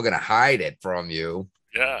election, so we're gonna hide it from you.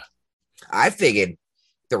 Yeah. I figured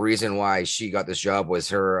the reason why she got this job was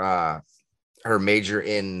her major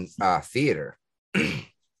in theater. She's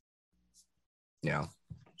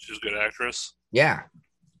a good actress. Yeah,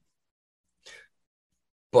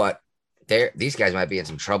 but these guys might be in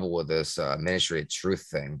some trouble with this Ministry of Truth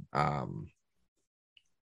thing.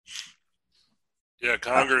 Yeah,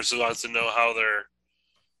 Congress wants to know how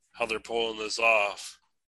they're pulling this off.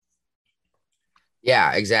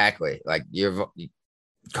 Yeah, exactly. Like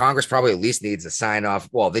Congress probably at least needs to sign off.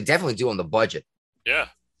 Well, they definitely do on the budget. Yeah.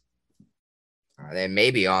 They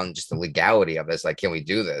may be on just the legality of this. Like, can we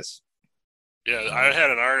do this? Yeah,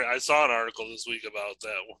 I saw an article this week about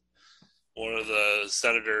that. One of the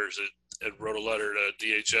senators had wrote a letter to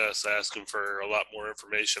DHS asking for a lot more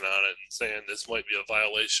information on it and saying this might be a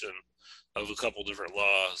violation of a couple different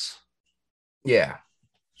laws. Yeah.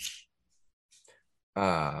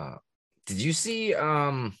 Did you see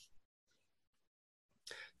when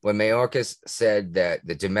Mayorkas said that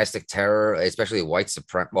the domestic terror, especially white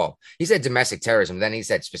supremacy, well, he said domestic terrorism, then he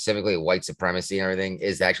said specifically white supremacy and everything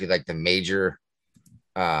is actually like the major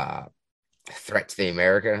threat to the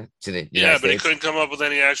America, to the United States. But he couldn't come up with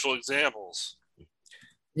any actual examples.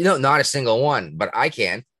 Not a single one, but I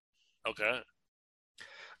can. Okay.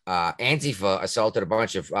 Antifa assaulted a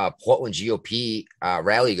bunch of Portland GOP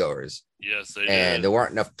rally goers. Yes, they and did. There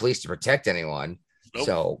weren't enough police to protect anyone. Nope.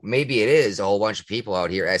 So maybe it is a whole bunch of people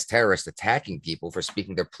out here as terrorists attacking people for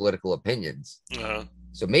speaking their political opinions. Uh-huh.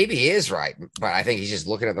 So maybe he is right, but I think he's just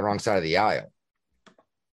looking at the wrong side of the aisle.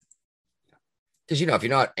 Because, if you're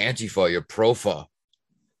not Antifa, you're Profa.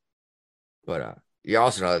 But you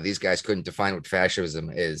also know that these guys couldn't define what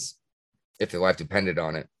fascism is if their life depended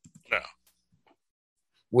on it. No.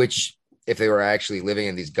 Which, if they were actually living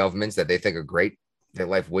in these governments that they think are great, their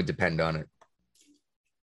life would depend on it.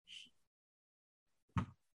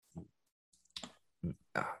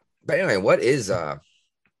 But anyway, what is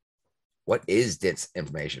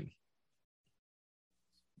disinformation?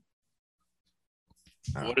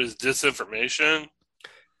 What is disinformation?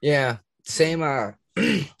 Yeah, same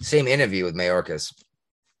interview with Mayorkas.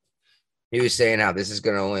 He was saying how this is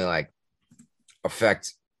going to only like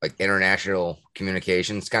affect like international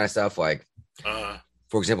communications kind of stuff. Like,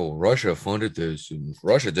 for example, Russia funded this and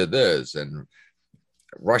Russia did this and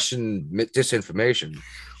Russian disinformation.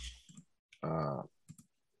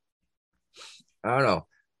 I don't know.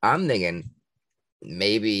 I'm thinking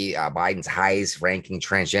maybe Biden's highest ranking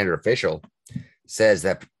transgender official says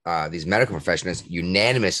that these medical professionals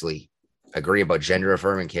unanimously agree about gender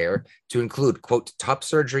affirming care to include, quote, top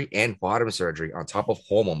surgery and bottom surgery on top of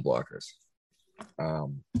hormone blockers.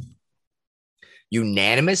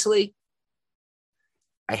 Unanimously?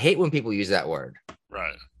 I hate when people use that word.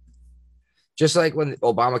 Right. Just like when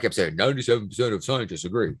Obama kept saying 97% of scientists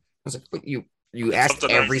agree. I was like, but you asked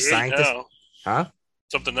every scientist. Now. Huh?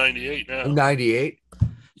 It's up to 98 now. 98.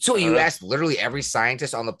 So you asked literally every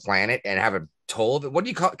scientist on the planet and have a toll. What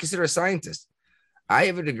do you consider a scientist? I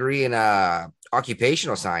have a degree in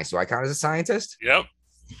occupational science. Do I count as a scientist? Yep.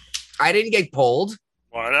 I didn't get polled.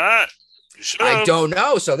 Why not? You should. I don't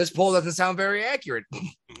know. So this poll doesn't sound very accurate.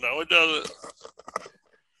 No, it doesn't.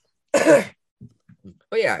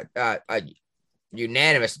 But yeah,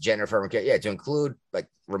 unanimous gender affirming care. Yeah, to include like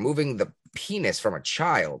removing the penis from a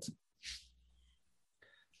child.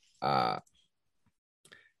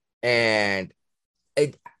 And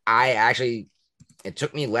it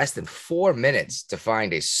took me less than 4 minutes to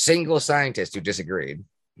find a single scientist who disagreed.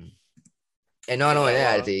 And not only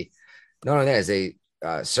that, is a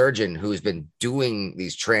surgeon who's been doing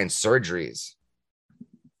these trans surgeries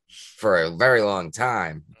for a very long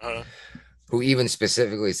time, who even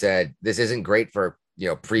specifically said this isn't great for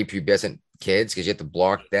prepubescent kids because you have to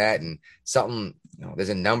block that and something. There's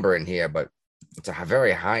a number in here, but it's a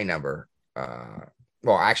very high number.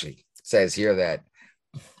 Well, actually, it says here that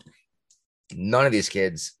none of these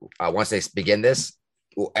kids, once they begin this,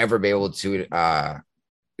 will ever be able to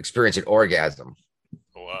experience an orgasm.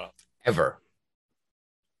 Wow. Ever.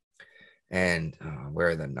 And where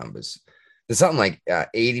are the numbers? There's something like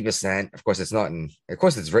 80%. Of course, it's not in. Of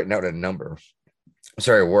course, it's written out in a number.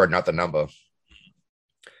 Sorry, a word, not the number.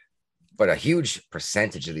 But a huge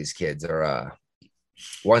percentage of these kids are,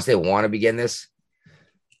 once they want to begin this,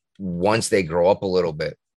 once they grow up a little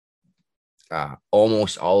bit,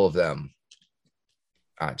 almost all of them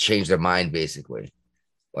change their mind, basically.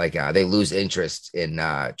 Like they lose interest in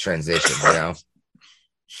transition,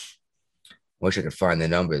 Wish I could find the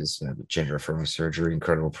numbers. Gender affirming surgery,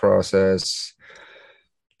 incredible process.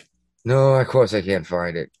 No, of course I can't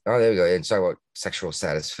find it. Oh, there we go. And talk about sexual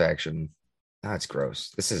satisfaction. That's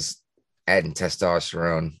gross. This is adding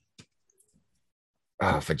testosterone.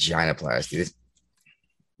 Oh, vaginoplasty.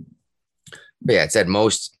 But yeah, it said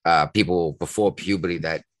most people before puberty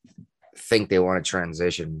that think they want to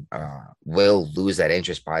transition will lose that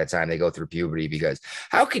interest by the time they go through puberty, because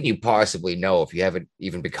how can you possibly know if you haven't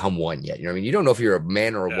even become one yet? You know what I mean? You don't know if you're a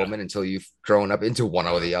man or a woman until you've grown up into one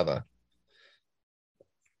or the other.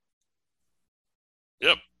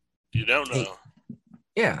 Yep. You don't know.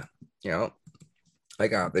 Yeah. You know,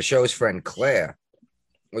 like the show's friend Claire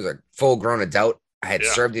was a full-grown adult. I had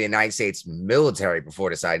served in the United States military before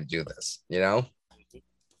I decided to do this, you know?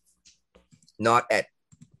 Not at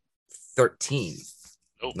 13.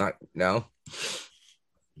 Nope. No.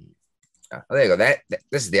 There you go.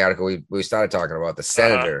 This is the article we started talking about. The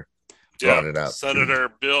senator brought it up.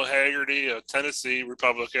 Senator Bill Hagerty, a Tennessee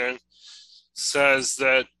Republican, says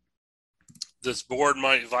that this board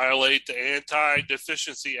might violate the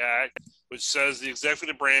Anti-Deficiency Act, which says the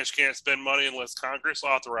executive branch can't spend money unless Congress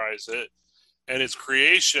authorizes it. And its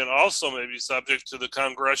creation also may be subject to the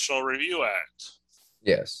Congressional Review Act.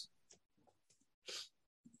 Yes.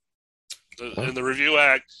 And the Review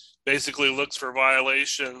Act basically looks for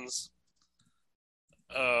violations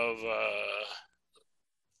of, I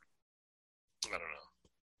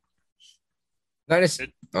don't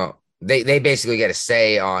know. They basically get a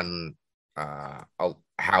say on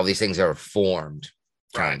how these things are formed,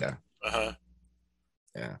 kind of. Right.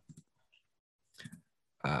 Yeah.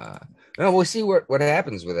 We'll see what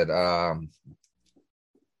happens with it.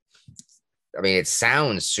 I mean, it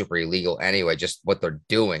sounds super illegal anyway, just what they're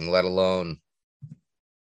doing, let alone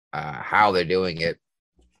how they're doing it.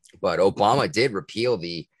 But Obama did repeal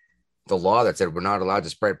the law that said we're not allowed to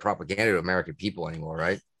spread propaganda to American people anymore,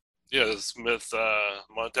 right? Yeah, the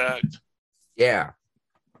Smith-Mundt Act. Yeah.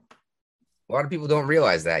 A lot of people don't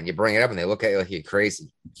realize that, and you bring it up and they look at you like you're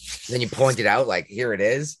crazy. Then you point it out like, here it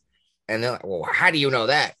is. And they're like, well, how do you know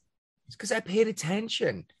that? It's because I paid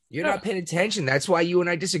attention. You're not paying attention. That's why you and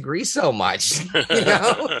I disagree so much. You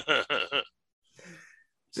know?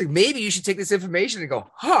 It's like, maybe you should take this information and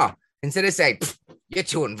go, huh? Instead of saying, you're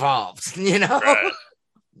too involved, you know?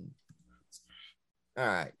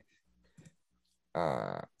 Right. All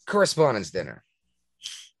right. Correspondence dinner.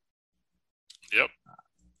 Yep.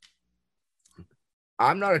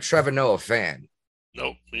 I'm not a Trevor Noah fan.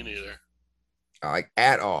 Nope, me neither. Like,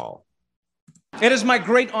 at all. It is my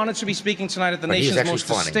great honor to be speaking tonight at the nation's most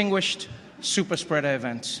distinguished super spreader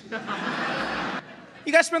event.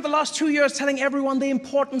 You guys spent the last 2 years telling everyone the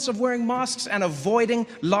importance of wearing masks and avoiding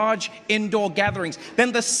large indoor gatherings.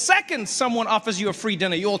 Then the second someone offers you a free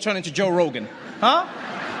dinner, you all turn into Joe Rogan. Huh?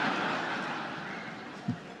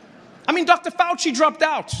 I mean, Dr. Fauci dropped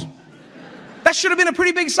out. That should have been a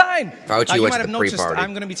pretty big sign. Fauci you went might to have the noticed pre-party.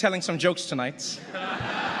 I'm going to be telling some jokes tonight.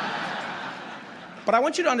 But I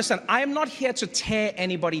want you to understand, I am not here to tear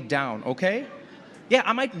anybody down, okay? Yeah,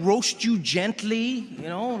 I might roast you gently, you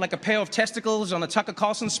know, like a pair of testicles on a Tucker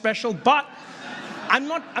Carlson special, but I'm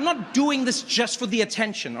not doing this just for the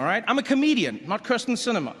attention, all right? I'm a comedian, not Kirsten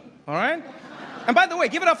Sinema, all right? And by the way,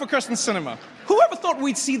 give it up for Kirsten Sinema. Whoever thought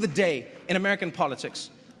we'd see the day in American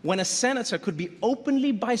politics when a senator could be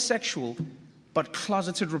openly bisexual but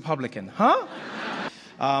closeted Republican, huh?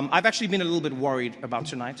 I've actually been a little bit worried about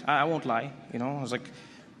tonight. I won't lie. You know, I was like,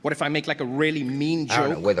 what if I make like a really mean joke? I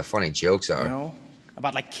don't know where the funny jokes are. You know,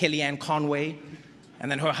 about like Kellyanne Conway,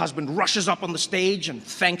 and then her husband rushes up on the stage and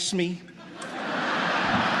thanks me.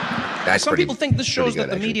 Some people think this shows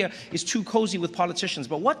that the media is too cozy with politicians,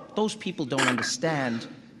 but what those people don't understand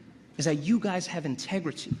is that you guys have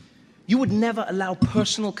integrity. You would never allow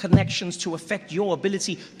personal connections to affect your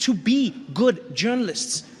ability to be good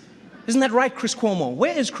journalists. Isn't that right, Chris Cuomo?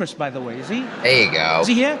 Where is Chris, by the way? Is he? There you go. Is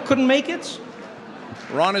he here? Couldn't make it?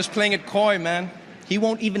 Ron is playing it coy, man. He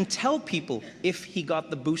won't even tell people if he got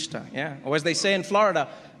the booster, yeah? Or as they say in Florida,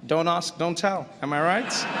 don't ask, don't tell. Am I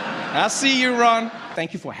right? I see you, Ron.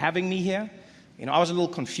 Thank you for having me here. You know, I was a little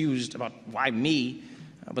confused about why me,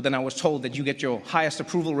 but then I was told that you get your highest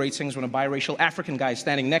approval ratings when a biracial African guy is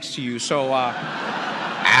standing next to you, so,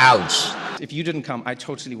 Ouch. If you didn't come, I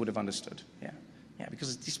totally would have understood, yeah. Yeah,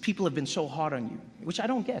 because these people have been so hard on you, which I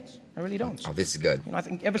don't get. I really don't. Oh, this is good. You know, I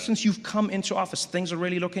think ever since you've come into office, things are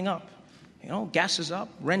really looking up. You know, gas is up,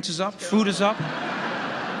 rent is up, food is up,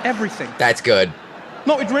 everything. That's good.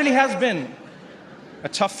 No, it really has been. A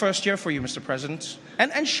tough first year for you, Mr. President.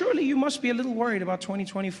 And surely you must be a little worried about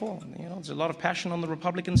 2024. You know, there's a lot of passion on the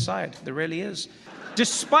Republican side. There really is.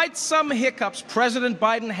 Despite some hiccups, President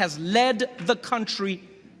Biden has led the country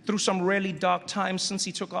through some really dark times since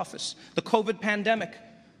he took office. The COVID pandemic,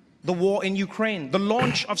 the war in Ukraine, the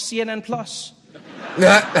launch of CNN Plus.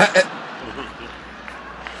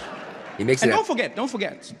 He makes And it. don't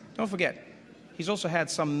forget. He's also had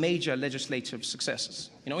some major legislative successes.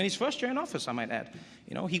 You know, in his first year in office, I might add.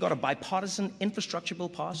 You know, he got a bipartisan infrastructure bill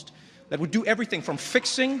passed that would do everything from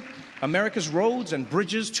fixing America's roads and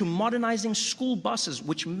bridges to modernizing school buses,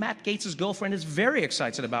 which Matt Gaetz' girlfriend is very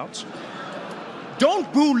excited about.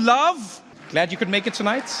 Don't boo love. Glad you could make it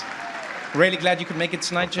tonight. Really glad you could make it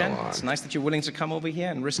tonight, Jen. It's nice that you're willing to come over here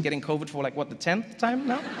and risk getting COVID for like, what, the 10th time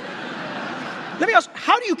now? Let me ask,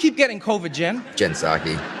 how do you keep getting COVID, Jen? Jen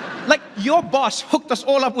Psaki. Like, your boss hooked us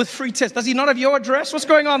all up with free tests. Does he not have your address? What's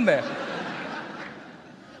going on there?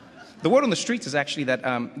 The word on the streets is actually that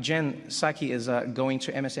Jen Psaki is going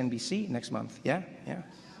to MSNBC next month. Yeah.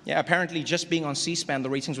 Apparently, just being on C-SPAN, the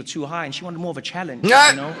ratings were too high, and she wanted more of a challenge. You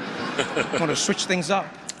know, wanted to switch things up.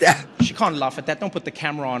 She can't laugh at that. Don't put the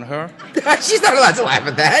camera on her. She's not allowed to laugh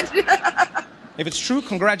at that. If it's true,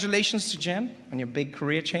 congratulations to Jen on your big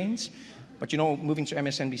career change. But you know, moving to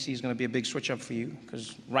MSNBC is going to be a big switch up for you,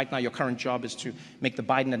 because right now your current job is to make the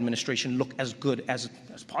Biden administration look as good as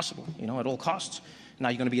possible, you know, at all costs. Now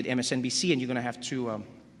you're going to be at MSNBC, and you're going to have to,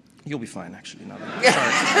 you'll be fine, actually. No, sorry.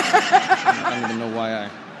 I don't even know why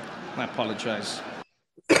I apologize.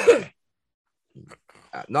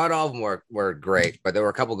 Not all of them were great, but there were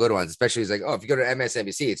a couple good ones. Especially, he's like, oh, if you go to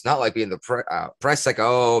MSNBC, it's not like being the press. Like,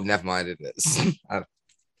 oh, never mind, it is.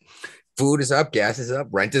 Food is up, gas is up,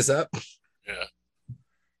 rent is up. Yeah.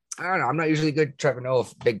 I don't know. I'm not usually a big Trevor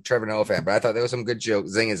Noah fan, but I thought there was some good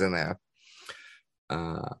zingers in there.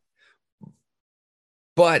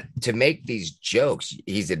 But to make these jokes,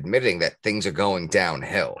 he's admitting that things are going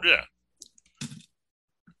downhill. Yeah.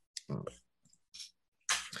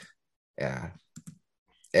 Yeah.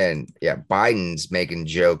 And yeah, Biden's making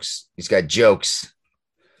jokes. He's got jokes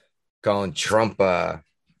calling Trump, all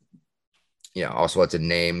sorts of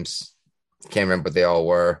names. Can't remember what they all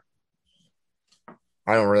were.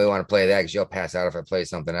 I don't really want to play that because you'll pass out if I play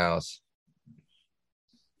something else.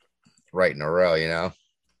 Right in a row, you know.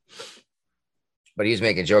 But he's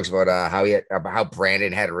making jokes about how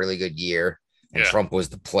Brandon had a really good year and Trump was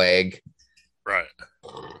the plague. Right.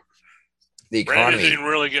 The economy. Brandon didn't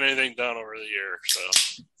really get anything done over the year,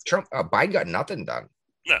 so Biden got nothing done.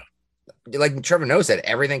 No. Like Trevor Noah said,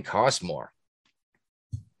 everything costs more.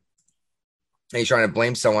 And he's trying to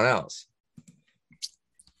blame someone else.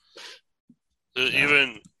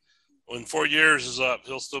 Even when 4 years is up,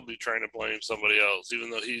 he'll still be trying to blame somebody else, even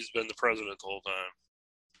though he's been the president the whole time.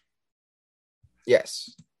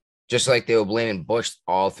 Yes. Just like they were blaming Bush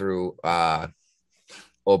all through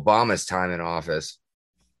Obama's time in office.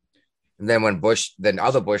 And then when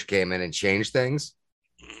other Bush came in and changed things,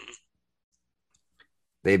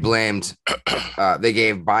 they blamed, they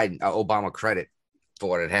gave Obama credit for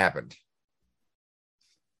what had happened.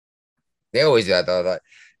 They always do that, though.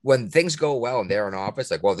 When things go well and they're in office,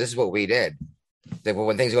 like, well, this is what we did. Like, well,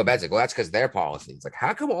 when things go bad, it's like, well, that's because their policy. It's like,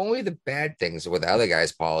 how come only the bad things were the other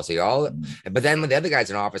guy's policy? But then when the other guy's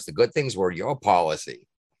in office, the good things were your policy,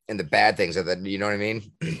 and the bad things are you know what I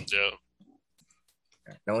mean? Yeah.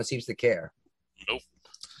 No one seems to care. Nope.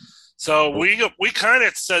 So we kind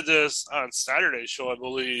of said this on Saturday's show, I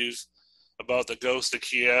believe, about the ghost of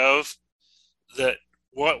Kiev, that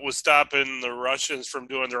what was stopping the Russians from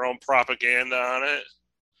doing their own propaganda on it.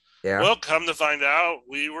 Yeah. Well, come to find out,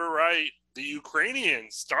 we were right. The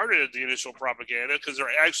Ukrainians started the initial propaganda because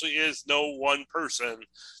there actually is no one person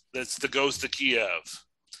that's the ghost of Kiev.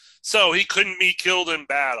 So he couldn't be killed in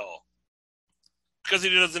battle because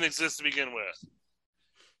he doesn't exist to begin with.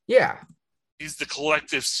 Yeah. He's the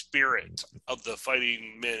collective spirit of the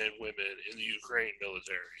fighting men and women in the Ukraine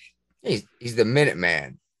military. He's the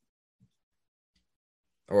Minuteman.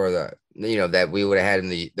 Or that we would have had in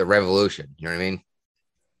the revolution. You know what I mean?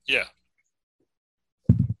 Yeah.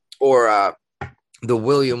 Or the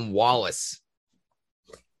William Wallace.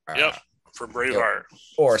 Yep. From Braveheart.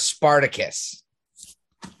 Or Spartacus.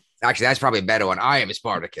 Actually, that's probably a better one. I am a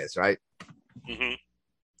Spartacus, right? Mm-hmm.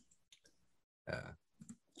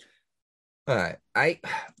 All right.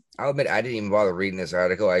 I'll admit I didn't even bother reading this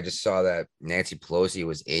article. I just saw that Nancy Pelosi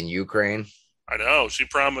was in Ukraine. I know. She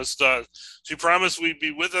promised we'd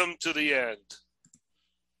be with them to the end.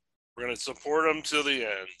 We're going to support them to the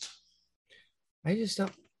end. I just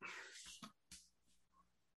don't.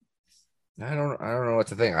 I don't know what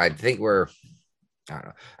to think. I think we're I don't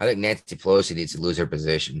know. I think Nancy Pelosi needs to lose her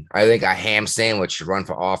position. I think a ham sandwich should run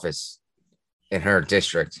for office in her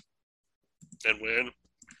district. And win.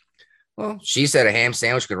 Well, she said a ham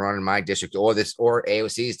sandwich could run in my district or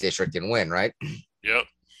AOC's district and win, right? Yep.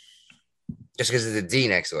 Just because there's a D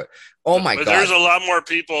next to it. Oh my but God. There's a lot more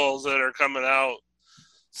people that are coming out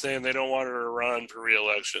saying they don't want her to run for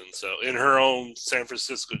re-election. So in her own San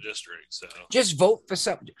Francisco district. So just vote for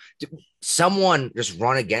someone. Just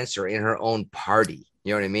run against her in her own party.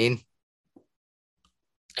 You know what I mean?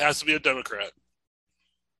 It has to be a Democrat.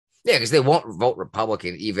 Yeah, because they won't vote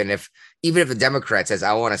Republican, even if the Democrat says,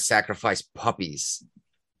 I want to sacrifice puppies.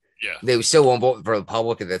 Yeah. They still won't vote for a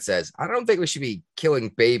Republican that says, I don't think we should be killing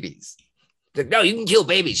babies. Like, no, you can kill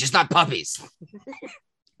babies, just not puppies.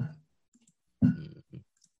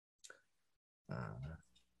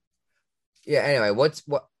 Yeah, anyway,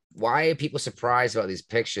 why are people surprised about these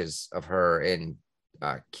pictures of her in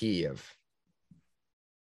Kiev?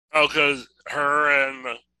 Oh, because her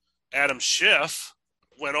and Adam Schiff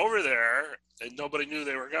went over there and nobody knew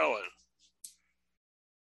they were going.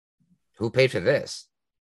 Who paid for this?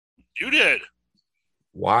 You did.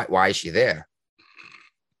 Why is she there?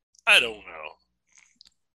 I don't know.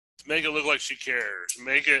 To make it look like she cares.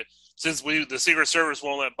 Make it, since the Secret Service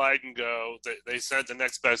won't let Biden go, they sent the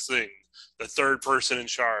next best thing, the third person in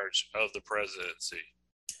charge of the presidency.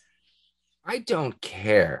 I don't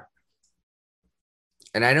care.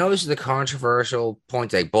 And I know this is a controversial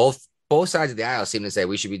point. Like both sides of the aisle seem to say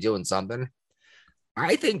we should be doing something.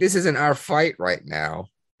 I think this isn't our fight right now.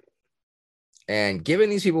 And giving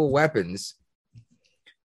these people weapons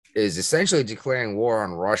is essentially declaring war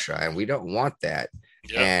on Russia, and we don't want that.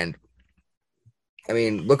 Yep. And I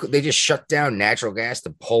mean, look, they just shut down natural gas to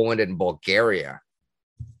Poland and Bulgaria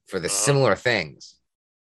for the similar things.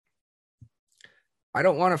 I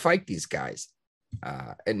don't want to fight these guys.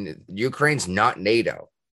 And Ukraine's not NATO.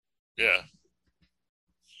 Yeah.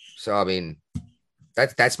 So, I mean,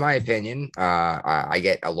 that's my opinion. I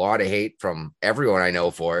get a lot of hate from everyone I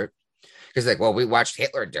know for it. Because, like, well, we watched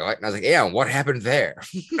Hitler do it. And I was like, yeah, what happened there?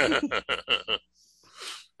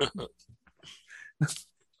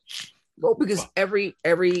 Well, because every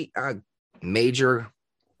major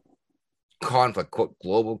conflict, quote,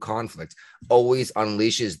 global conflict, always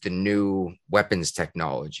unleashes the new weapons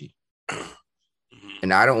technology.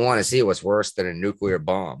 And I don't want to see what's worse than a nuclear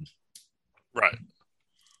bomb. Right.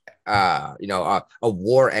 A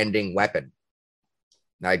war-ending weapon.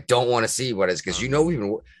 And I don't want to see what is, because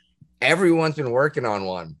everyone's been working on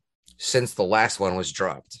one since the last one was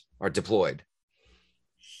dropped or deployed.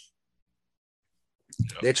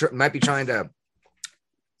 Yep. They might be trying to.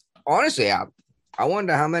 Honestly, I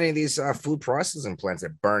wonder how many of these food processing plants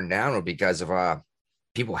that burned down were because of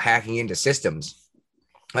people hacking into systems.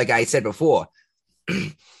 Like I said before,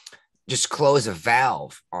 just close a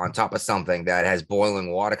valve on top of something that has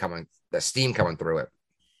boiling water steam coming through it,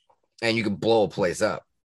 and you can blow a place up.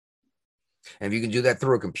 And if you can do that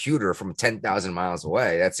through a computer from 10,000 miles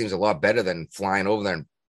away, that seems a lot better than flying over there and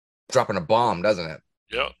dropping a bomb, doesn't it?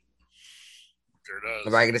 Yep. Sure does.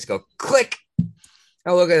 If I can just go click,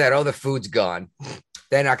 oh, look at that. Oh, the food's gone.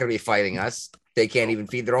 They're not going to be fighting us. They can't even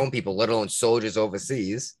feed their own people, let alone soldiers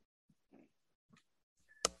overseas.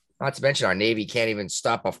 Not to mention our Navy can't even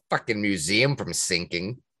stop a fucking museum from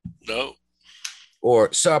sinking. No.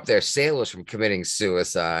 Or stop their sailors from committing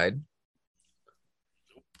suicide.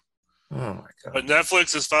 Oh, my God. But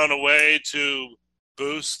Netflix has found a way to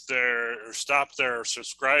stop their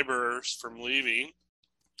subscribers from leaving.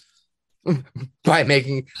 by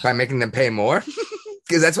making them pay more?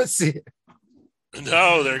 Because that's what...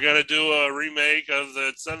 No, they're going to do a remake of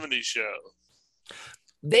the 70s show.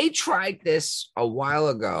 They tried this a while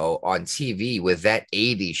ago on TV with that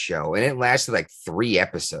 80s show, and it lasted like 3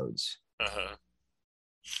 episodes.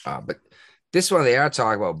 But this one, they are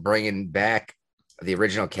talking about bringing back the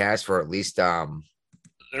original cast for at least... They're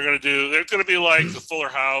going to be like the Fuller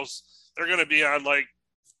House. They're going to be on like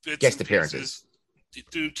guest appearances.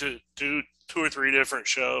 2 or 3 different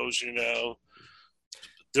shows,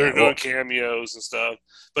 They're doing cameos and stuff.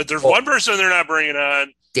 But there's one person they're not bringing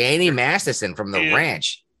on. Danny Masterson from The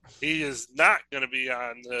Ranch. He is not going to be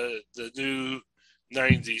on the new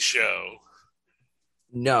 90s show.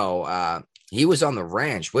 No, he was on The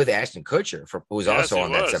Ranch with Ashton Kutcher, who was also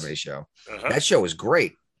on that 70s show. That show was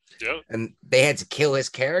great. Yep. And they had to kill his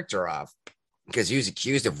character off because he was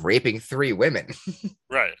accused of raping 3 women.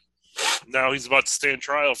 Right. Now he's about to stand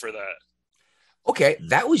trial for that. Okay,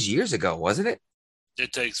 that was years ago, wasn't it?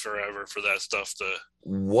 It takes forever for that stuff to...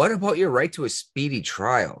 What about your right to a speedy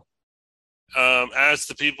trial? Ask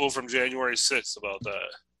the people from January 6th about that.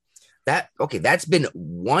 That's been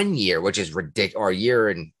 1 year, which is ridiculous, or a year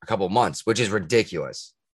and a couple months, which is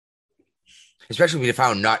ridiculous. Especially if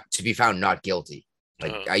to be found not guilty.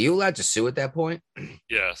 Like, are you allowed to sue at that point?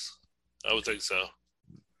 Yes, I would think so.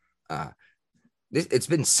 It's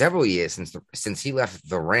been several years since he left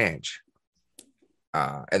the ranch,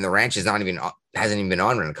 and the ranch hasn't even been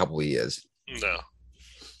on in a couple of years. No,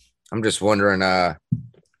 I'm just wondering. I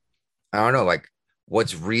don't know, like,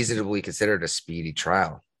 what's reasonably considered a speedy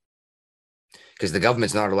trial? Because the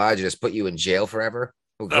government's not allowed to just put you in jail forever.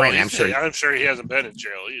 Well, no, granted, I'm sure he hasn't been in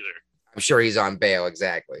jail either. I'm sure he's on bail.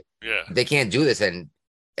 Exactly. Yeah, they can't do this and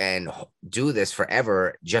do this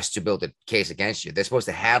forever just to build a case against you. They're supposed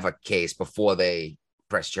to have a case before they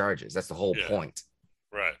press charges. That's the whole point.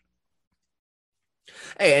 Right.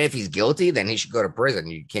 Hey, and if he's guilty, then he should go to prison.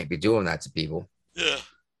 You can't be doing that to people. Yeah.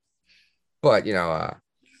 But,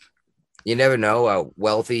 you never know.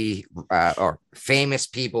 Wealthy or famous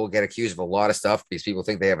people get accused of a lot of stuff because people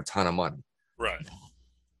think they have a ton of money. Right.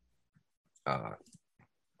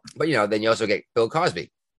 But, then you also get Bill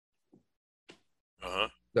Cosby. Uh-huh.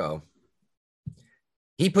 So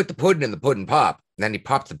he put the pudding in the pudding pop, and then he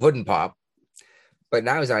popped the pudding pop, but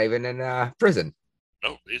now he's not even in prison.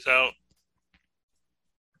 No, he's out.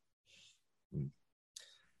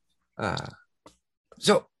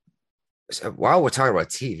 So while we're talking about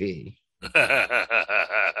TV,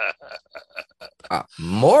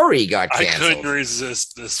 Maury got canceled. I couldn't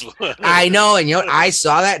resist this one. I know, and I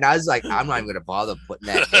saw that, and I was like, I'm not even gonna bother putting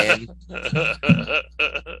that in.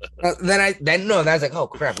 Then I was like, oh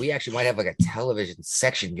crap, we actually might have like a television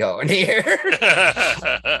section going here.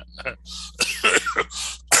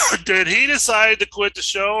 Did he decide to quit the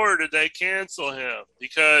show, or did they cancel him?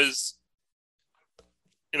 Because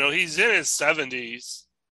he's in his 70s.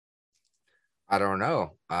 I don't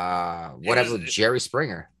know. What happened with Jerry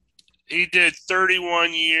Springer? He did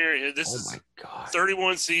 31 years. My God.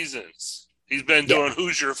 31 seasons. He's been doing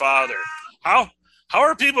Who's Your Father? How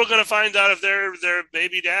are people going to find out if they're their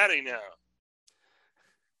baby daddy now?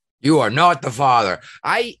 You are not the father.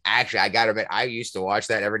 I gotta admit, I used to watch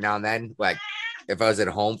that every now and then, like if I was at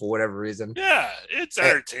home for whatever reason. Yeah, it's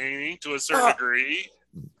entertaining to a certain degree.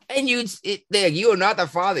 And you are not the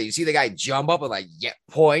father. You see the guy jump up and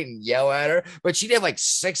point and yell at her, but she'd have like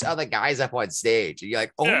 6 other guys up on stage, and you're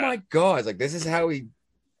like, oh my God, like this is how we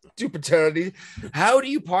do paternity. How do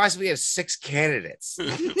you possibly have 6 candidates?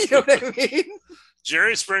 You know what I mean?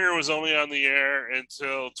 Jerry Springer was only on the air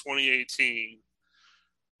until 2018,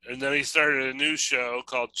 and then he started a new show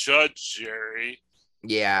called Judge Jerry.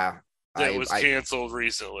 Yeah, that was canceled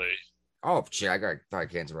recently. Oh shit! I got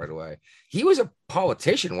canceled right away. He was a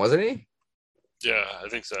politician, wasn't he? Yeah, I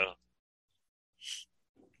think so.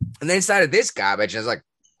 And then started this garbage, and I was like,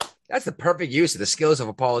 "That's the perfect use of the skills of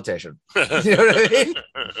a politician." You know what I mean?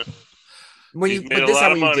 He's made a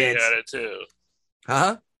lot of money at it too.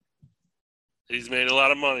 Huh? He's made a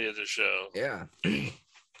lot of money at the show. Yeah.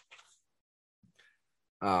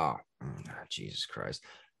 Oh, Jesus Christ!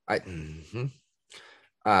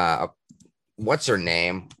 What's her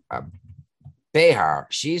name? Behar.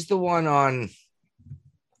 She's the one on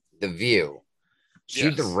The View.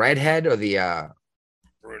 She's the redhead or the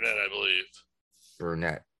brunette, I believe.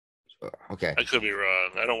 Brunette. Okay. I could be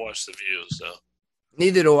wrong. I don't watch The View, so.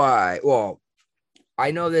 Neither do I. Well,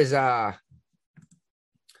 I know there's a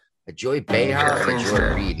Joy Behar and a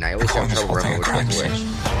Joy Reid, and I always have trouble remembering which one's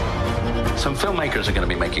which. Some filmmakers are going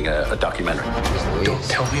to be making a documentary. Don't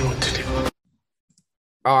tell me what to do.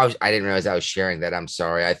 Oh, I didn't realize I was sharing that. I'm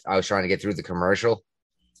sorry. I was trying to get through the commercial.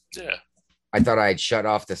 Yeah. I thought I had shut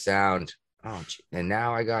off the sound. Oh, and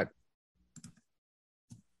now I got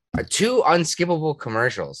 2 unskippable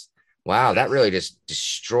commercials. Wow, that really just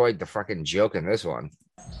destroyed the fucking joke in this one.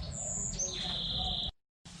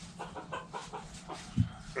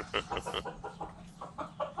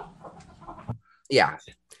 Yeah.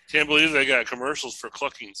 Can't believe they got commercials for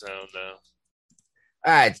clucking sound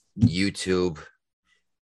now. It's YouTube.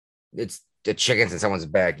 It's the chickens in someone's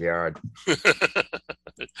backyard.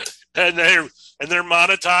 and they're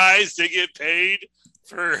monetized. They get paid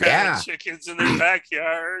for having chickens in their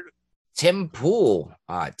backyard. Tim Pool,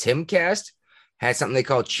 Timcast, had something they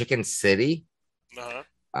call Chicken City.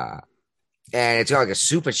 Uh-huh. And it's got like a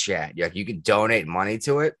super chat. You can donate money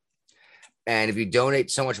to it. And if you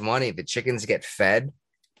donate so much money, the chickens get fed.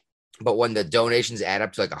 But when the donations add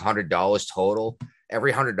up to like $100 total,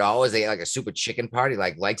 every $100 they get like a super chicken party,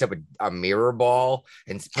 like lights up a mirror ball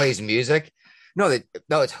and plays music. No,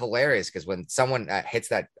 it's hilarious because when someone hits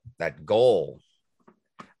that goal,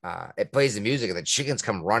 it plays the music and the chickens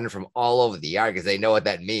come running from all over the yard because they know what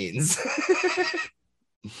that means.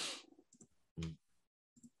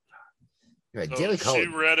 Yeah, So Daily she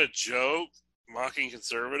Caller. read a joke mocking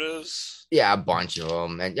conservatives. Yeah, a bunch of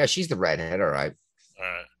them, and yeah, she's the redhead. All right. All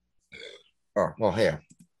right. Oh well, here.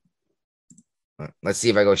 Let's see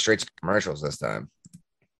if I go straight to commercials this time.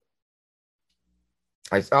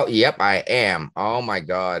 Yep, I am. Oh my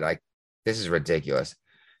god, this is ridiculous.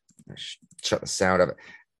 Shut the sound of it.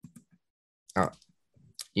 Oh,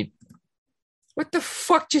 what the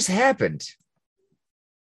fuck just happened?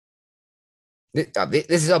 This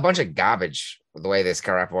is a bunch of garbage. The way this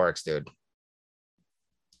crap works, dude.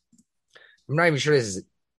 I'm not even sure this is.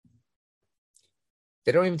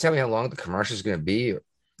 They don't even tell me how long the commercial is going to be.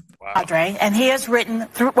 Wow. Padre, and he has written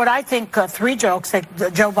what I think 3 jokes that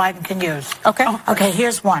Joe Biden can use. Okay. Okay.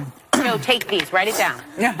 Here's one. Joe, take these. Write it down.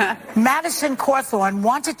 Madison Cawthorn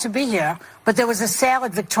wanted to be here, but there was a sale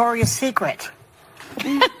at Victoria's Secret.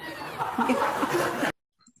 I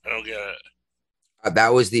don't get it.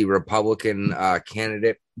 That was the Republican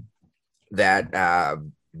candidate that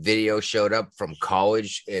video showed up from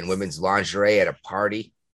college in women's lingerie at a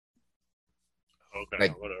party. Okay,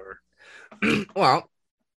 whatever. Well,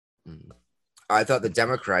 I thought the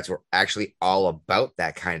Democrats were actually all about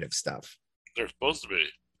that kind of stuff. They're supposed to be,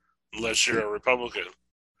 unless you're a Republican.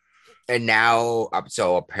 And now,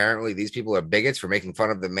 so apparently these people are bigots for making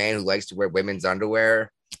fun of the man who likes to wear women's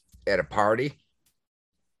underwear at a party.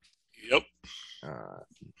 Yep.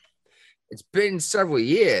 It's been several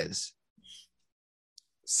years.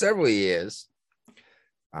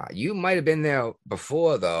 You might have been there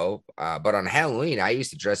before, though. But on Halloween, I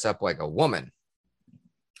used to dress up like a woman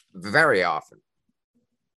very often.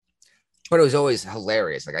 But it was always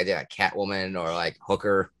hilarious. Like I did a Catwoman or like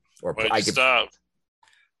Hooker. Or Why'd you stop?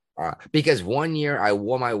 Because one year I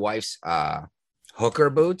wore my wife's Hooker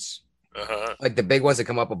boots. Like the big ones that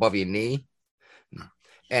come up above your knee.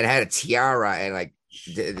 And had a tiara and like,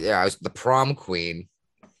 I was the prom queen.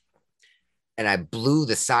 And I blew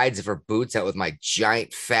the sides of her boots out with my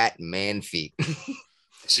giant fat man feet.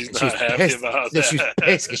 She's not happy about that. She was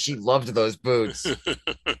pissed because she loved those boots.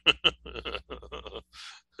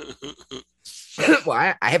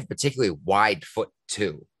 Well, I have a particularly wide foot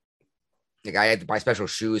too. Like I had to buy special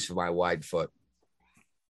shoes for my wide foot.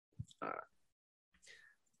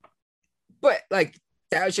 But like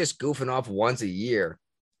that was just goofing off once a year.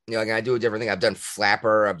 You know, like I do a different thing. I've done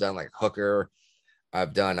flapper. I've done like hooker.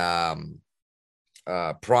 I've done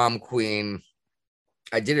prom queen.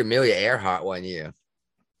 I did Amelia Earhart one year.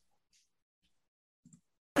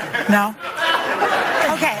 No.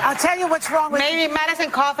 Okay, I'll tell you what's wrong with. Maybe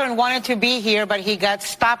Madison Cawthorn wanted to be here, but he got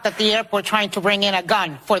stopped at the airport trying to bring in a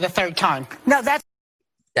gun for the 3rd time. No,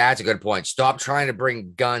 that's a good point. Stop trying to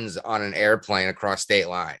bring guns on an airplane across state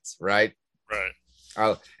lines, right? Right.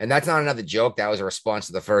 Oh, and that's not another joke. That was a response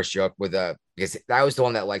to the first joke with because that was the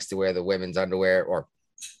one that likes to wear the women's underwear or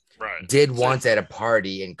did once at a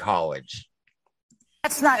party in college.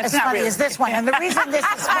 That's not as funny as this one. And the reason this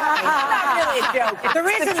is funny, not really a joke. The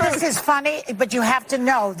reason this is funny, but you have to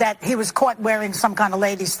know that he was caught wearing some kind of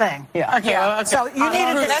ladies' thing. Yeah. Okay. Yeah. So you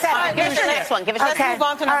needed to set. Here's the next one. Let's move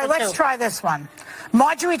on to number 2. All right, let's try this one.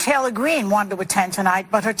 Marjorie Taylor Greene wanted to attend tonight,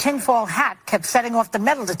 but her tinfoil hat kept setting off the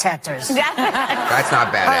metal detectors. That's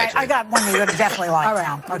not bad, All right, actually. I got one you're going to definitely like. All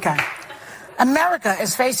right. Now. Okay. America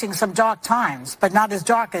is facing some dark times, but not as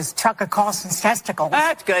dark as Tucker Carlson's testicles.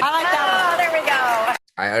 That's good. I like that one. There we go.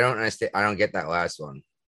 I don't understand. I don't get that last one.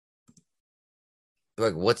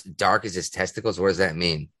 Like, what's dark as his testicles? What does that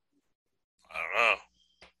mean? I don't know.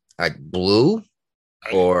 Like blue,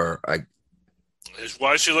 or like?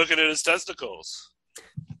 Why is she looking at his testicles?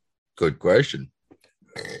 Good question.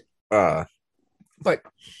 But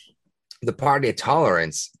the party of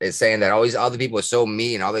tolerance is saying that all these other people are so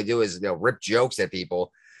mean. All they do is rip jokes at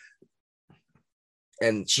people.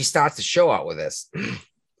 And she starts the show out with this.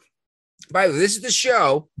 By the way, this is the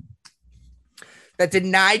show that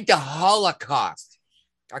denied the Holocaust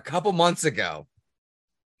a couple months ago.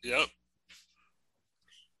 Yep.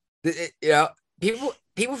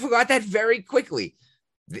 People forgot that very quickly.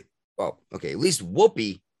 Well, okay, at least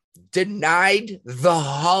Whoopi denied the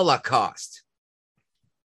Holocaust.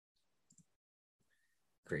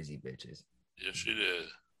 Crazy bitches. Yes, she did.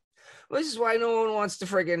 Well, this is why no one wants to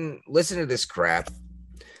friggin' listen to this crap.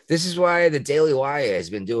 This is why the Daily Wire has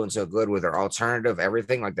been doing so good with their alternative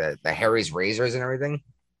everything, like the Harry's razors and everything.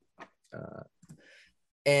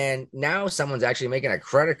 And now someone's actually making a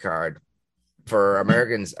credit card for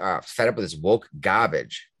Americans fed up with this woke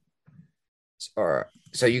garbage.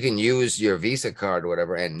 So you can use your Visa card or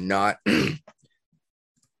whatever and not... and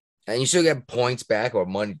you still get points back or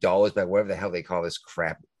money, dollars back, whatever the hell they call this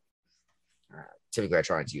crap. Typically, I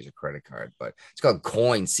try not to use a credit card, but it's called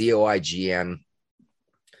Coin, COIGN.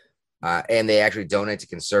 And they actually donate to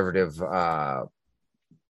conservative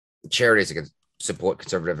charities that can support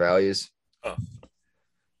conservative values. Oh.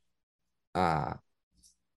 I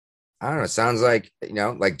don't know. It sounds like,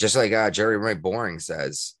 like just like Jerry Ray Boring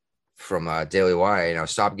says from Daily Wire,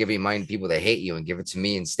 stop giving money to people that hate you and give it to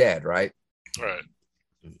me instead, right? Right.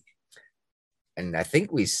 And I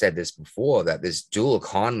think we said this before, that this dual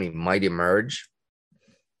economy might emerge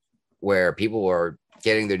where people are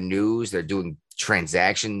getting their news, they're doing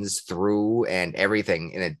transactions through and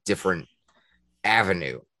everything in a different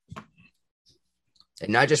avenue. And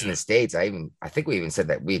not just in the States. I think we even said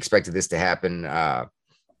that we expected this to happen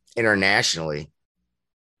internationally,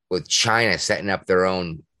 with China setting up their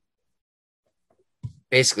own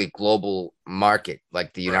basically global market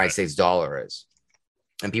like the United States dollar is.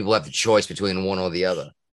 And people have the choice between one or the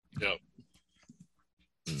other. Yep.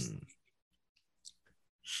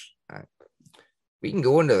 All right. We can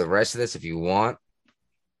go into the rest of this if you want.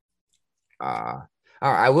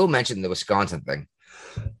 I will mention the Wisconsin thing.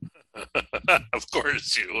 Of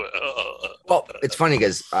course you will. Well, it's funny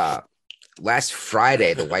because last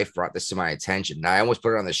Friday, the wife brought this to my attention. And I almost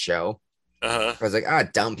put it on the show. I was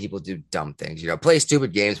like, dumb people do dumb things. Play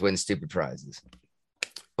stupid games, win stupid prizes.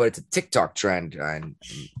 But it's a TikTok trend. And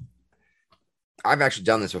I've actually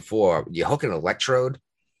done this before. You hook an electrode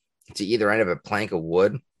to either end of a plank of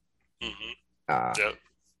wood.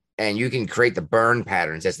 And you can create the burn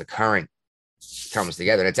patterns as the current comes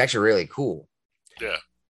together. And it's actually really cool. Yeah.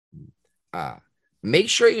 Make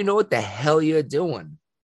sure you know what the hell you're doing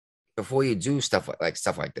before you do stuff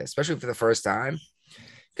like this, especially for the first time,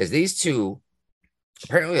 because these two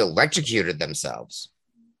apparently electrocuted themselves,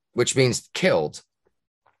 which means killed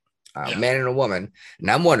a man and a woman. And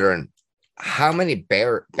I'm wondering how many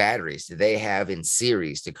batteries do they have in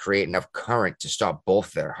series to create enough current to stop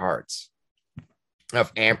both their hearts,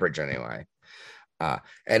 enough amperage anyway. And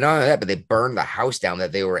not only that, but they burned the house down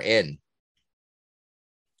that they were in.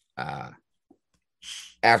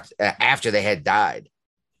 After they had died.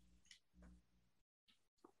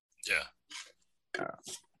 Yeah.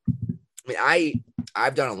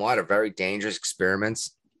 I've done a lot of very dangerous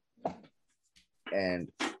experiments, and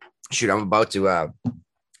shoot, I'm about to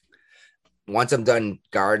once I'm done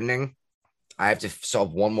gardening, I have to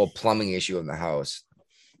solve one more plumbing issue in the house,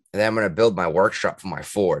 and then I'm going to build my workshop for my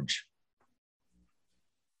forge.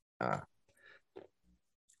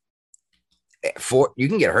 You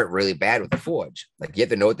can get hurt really bad with the forge. Like, you have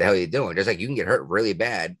to know what the hell you're doing. Just like you can get hurt really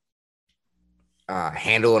bad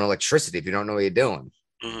handling electricity if you don't know what you're doing.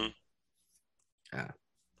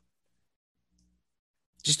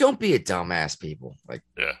 Just don't be a dumbass, people. Like,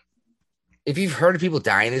 if you've heard of people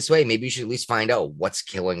dying this way, maybe you should at least find out what's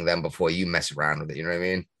killing them before you mess around with it. You know what I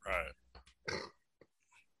mean? Right.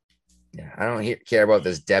 Yeah, I don't care about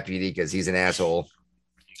this deputy because he's an asshole.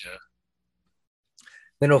 Yeah.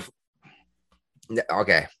 Then,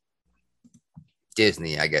 okay.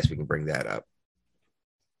 Disney, I guess we can bring that up.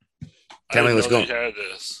 Tell me what's going on. They had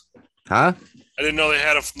this. Huh? I didn't know they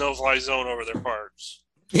had a no-fly zone over their parks.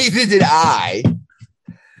 Neither did I.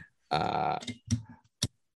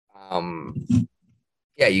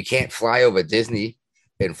 Yeah, you can't fly over Disney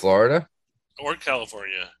in Florida or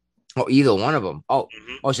California. Oh, either one of them. Oh,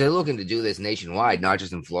 so they're looking to do this nationwide, not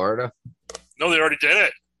just in Florida. No, they already did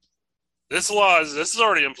it. This is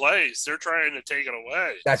already in place. They're trying to take it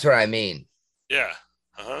away. That's what I mean. Yeah.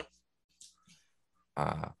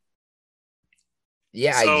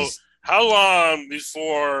 Yeah. So, how long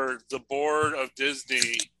before the board of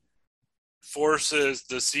Disney forces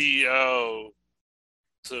the CEO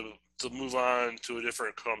to move on to a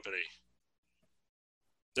different company?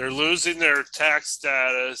 They're losing their tax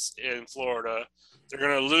status in Florida. They're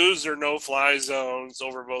going to lose their no-fly zones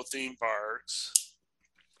over both theme parks.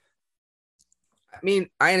 I mean,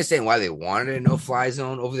 I understand why they wanted a no-fly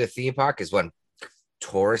zone over the theme park, is when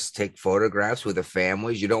tourists take photographs with the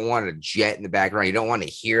families, you don't want a jet in the background. You don't want to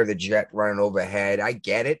hear the jet running overhead. I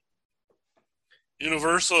get it.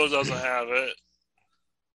 Universal doesn't have it.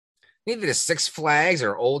 Neither the Six Flags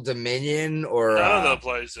or Old Dominion or none of the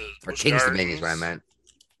places. Or King's Dominion is what I meant.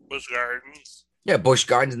 Busch Gardens. Yeah, Busch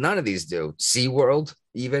Gardens. None of these do. SeaWorld,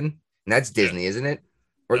 even. And that's Disney, isn't it?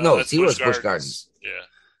 Or no, SeaWorld's Busch Gardens. Yeah.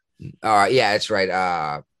 Yeah, that's right.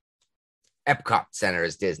 Epcot Center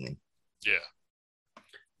is Disney. Yeah.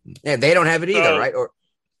 Yeah, they don't have it either, right?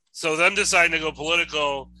 So them deciding to go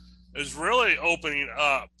political is really opening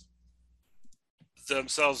up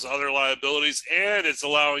themselves to other liabilities, and it's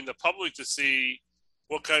allowing the public to see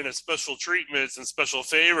what kind of special treatments and special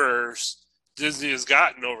favors Disney has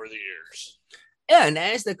gotten over the years. Yeah, and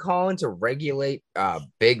as they're calling to regulate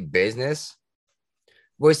big business,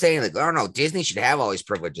 we're saying like, oh no, Disney should have all these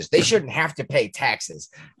privileges. They shouldn't have to pay taxes.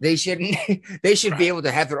 They shouldn't. They should be able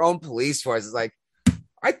to have their own police force. It's like,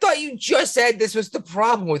 I thought you just said this was the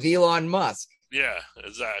problem with Elon Musk. Yeah,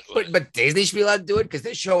 exactly. But Disney should be allowed to do it because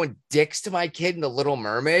they're showing dicks to my kid in The Little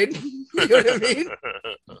Mermaid. You know what I mean?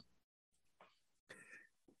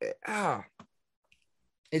 Oh,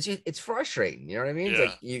 it's frustrating. You know what I mean? It's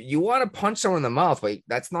like you want to punch someone in the mouth, but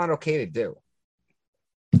that's not okay to do.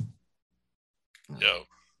 Yo.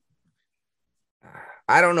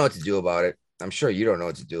 I don't know what to do about it. I'm sure you don't know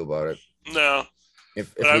what to do about it. No.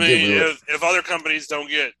 If other companies don't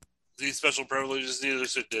get these special privileges, neither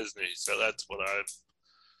should Disney. So that's what I've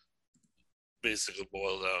basically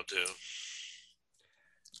boiled down to.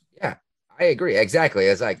 Yeah, I agree. Exactly.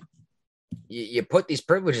 It's like you put these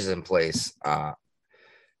privileges in place,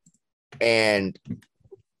 and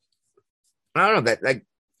I don't know that like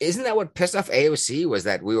isn't that what pissed off AOC was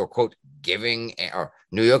that we were quote giving or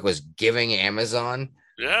New York was giving Amazon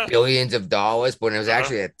billions of dollars, but it was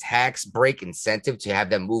actually a tax break incentive to have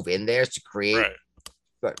them move in there to create.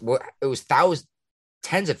 But it was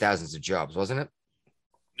tens of thousands of jobs, wasn't it?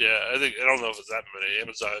 Yeah, I don't know if it's that many.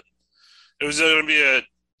 Amazon. It was going to be a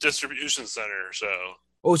distribution center, so.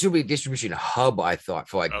 Oh, it should be a distribution hub. I thought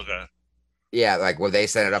for like. Okay. Yeah, like where they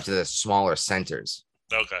sent it up to the smaller centers.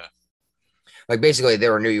 Okay. Like basically, they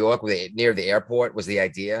were in New York, near the airport was the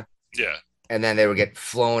idea. Yeah. And then they would get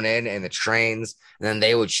flown in the trains, and then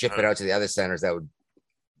they would ship it out to the other centers that would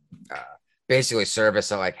basically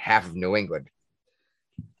service like half of New England.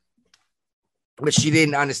 But she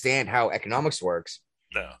didn't understand how economics works.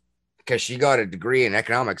 No. Because she got a degree in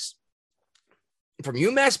economics from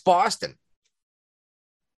UMass Boston.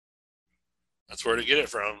 That's where to get it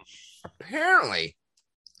from. Apparently.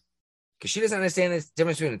 Because she doesn't understand the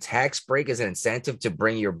difference between a tax break as an incentive to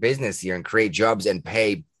bring your business here and create jobs and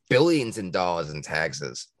pay billions in dollars in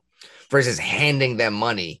taxes versus handing them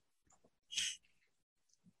money.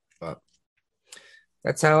 But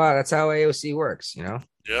that's how AOC works, you know?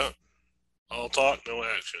 Yeah. All talk, no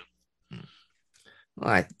action. Well,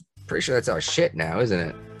 I'm pretty sure that's our shit now, isn't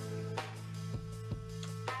it?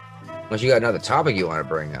 Unless you got another topic you want to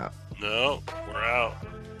bring up. No, we're out.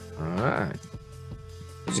 All right.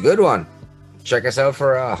 It's a good one. Check us out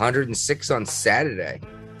for 106 on Saturday,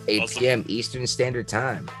 8 p.m. Eastern Standard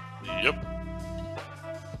Time. Yep.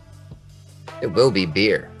 It will be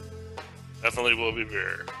beer. Definitely will be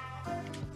beer.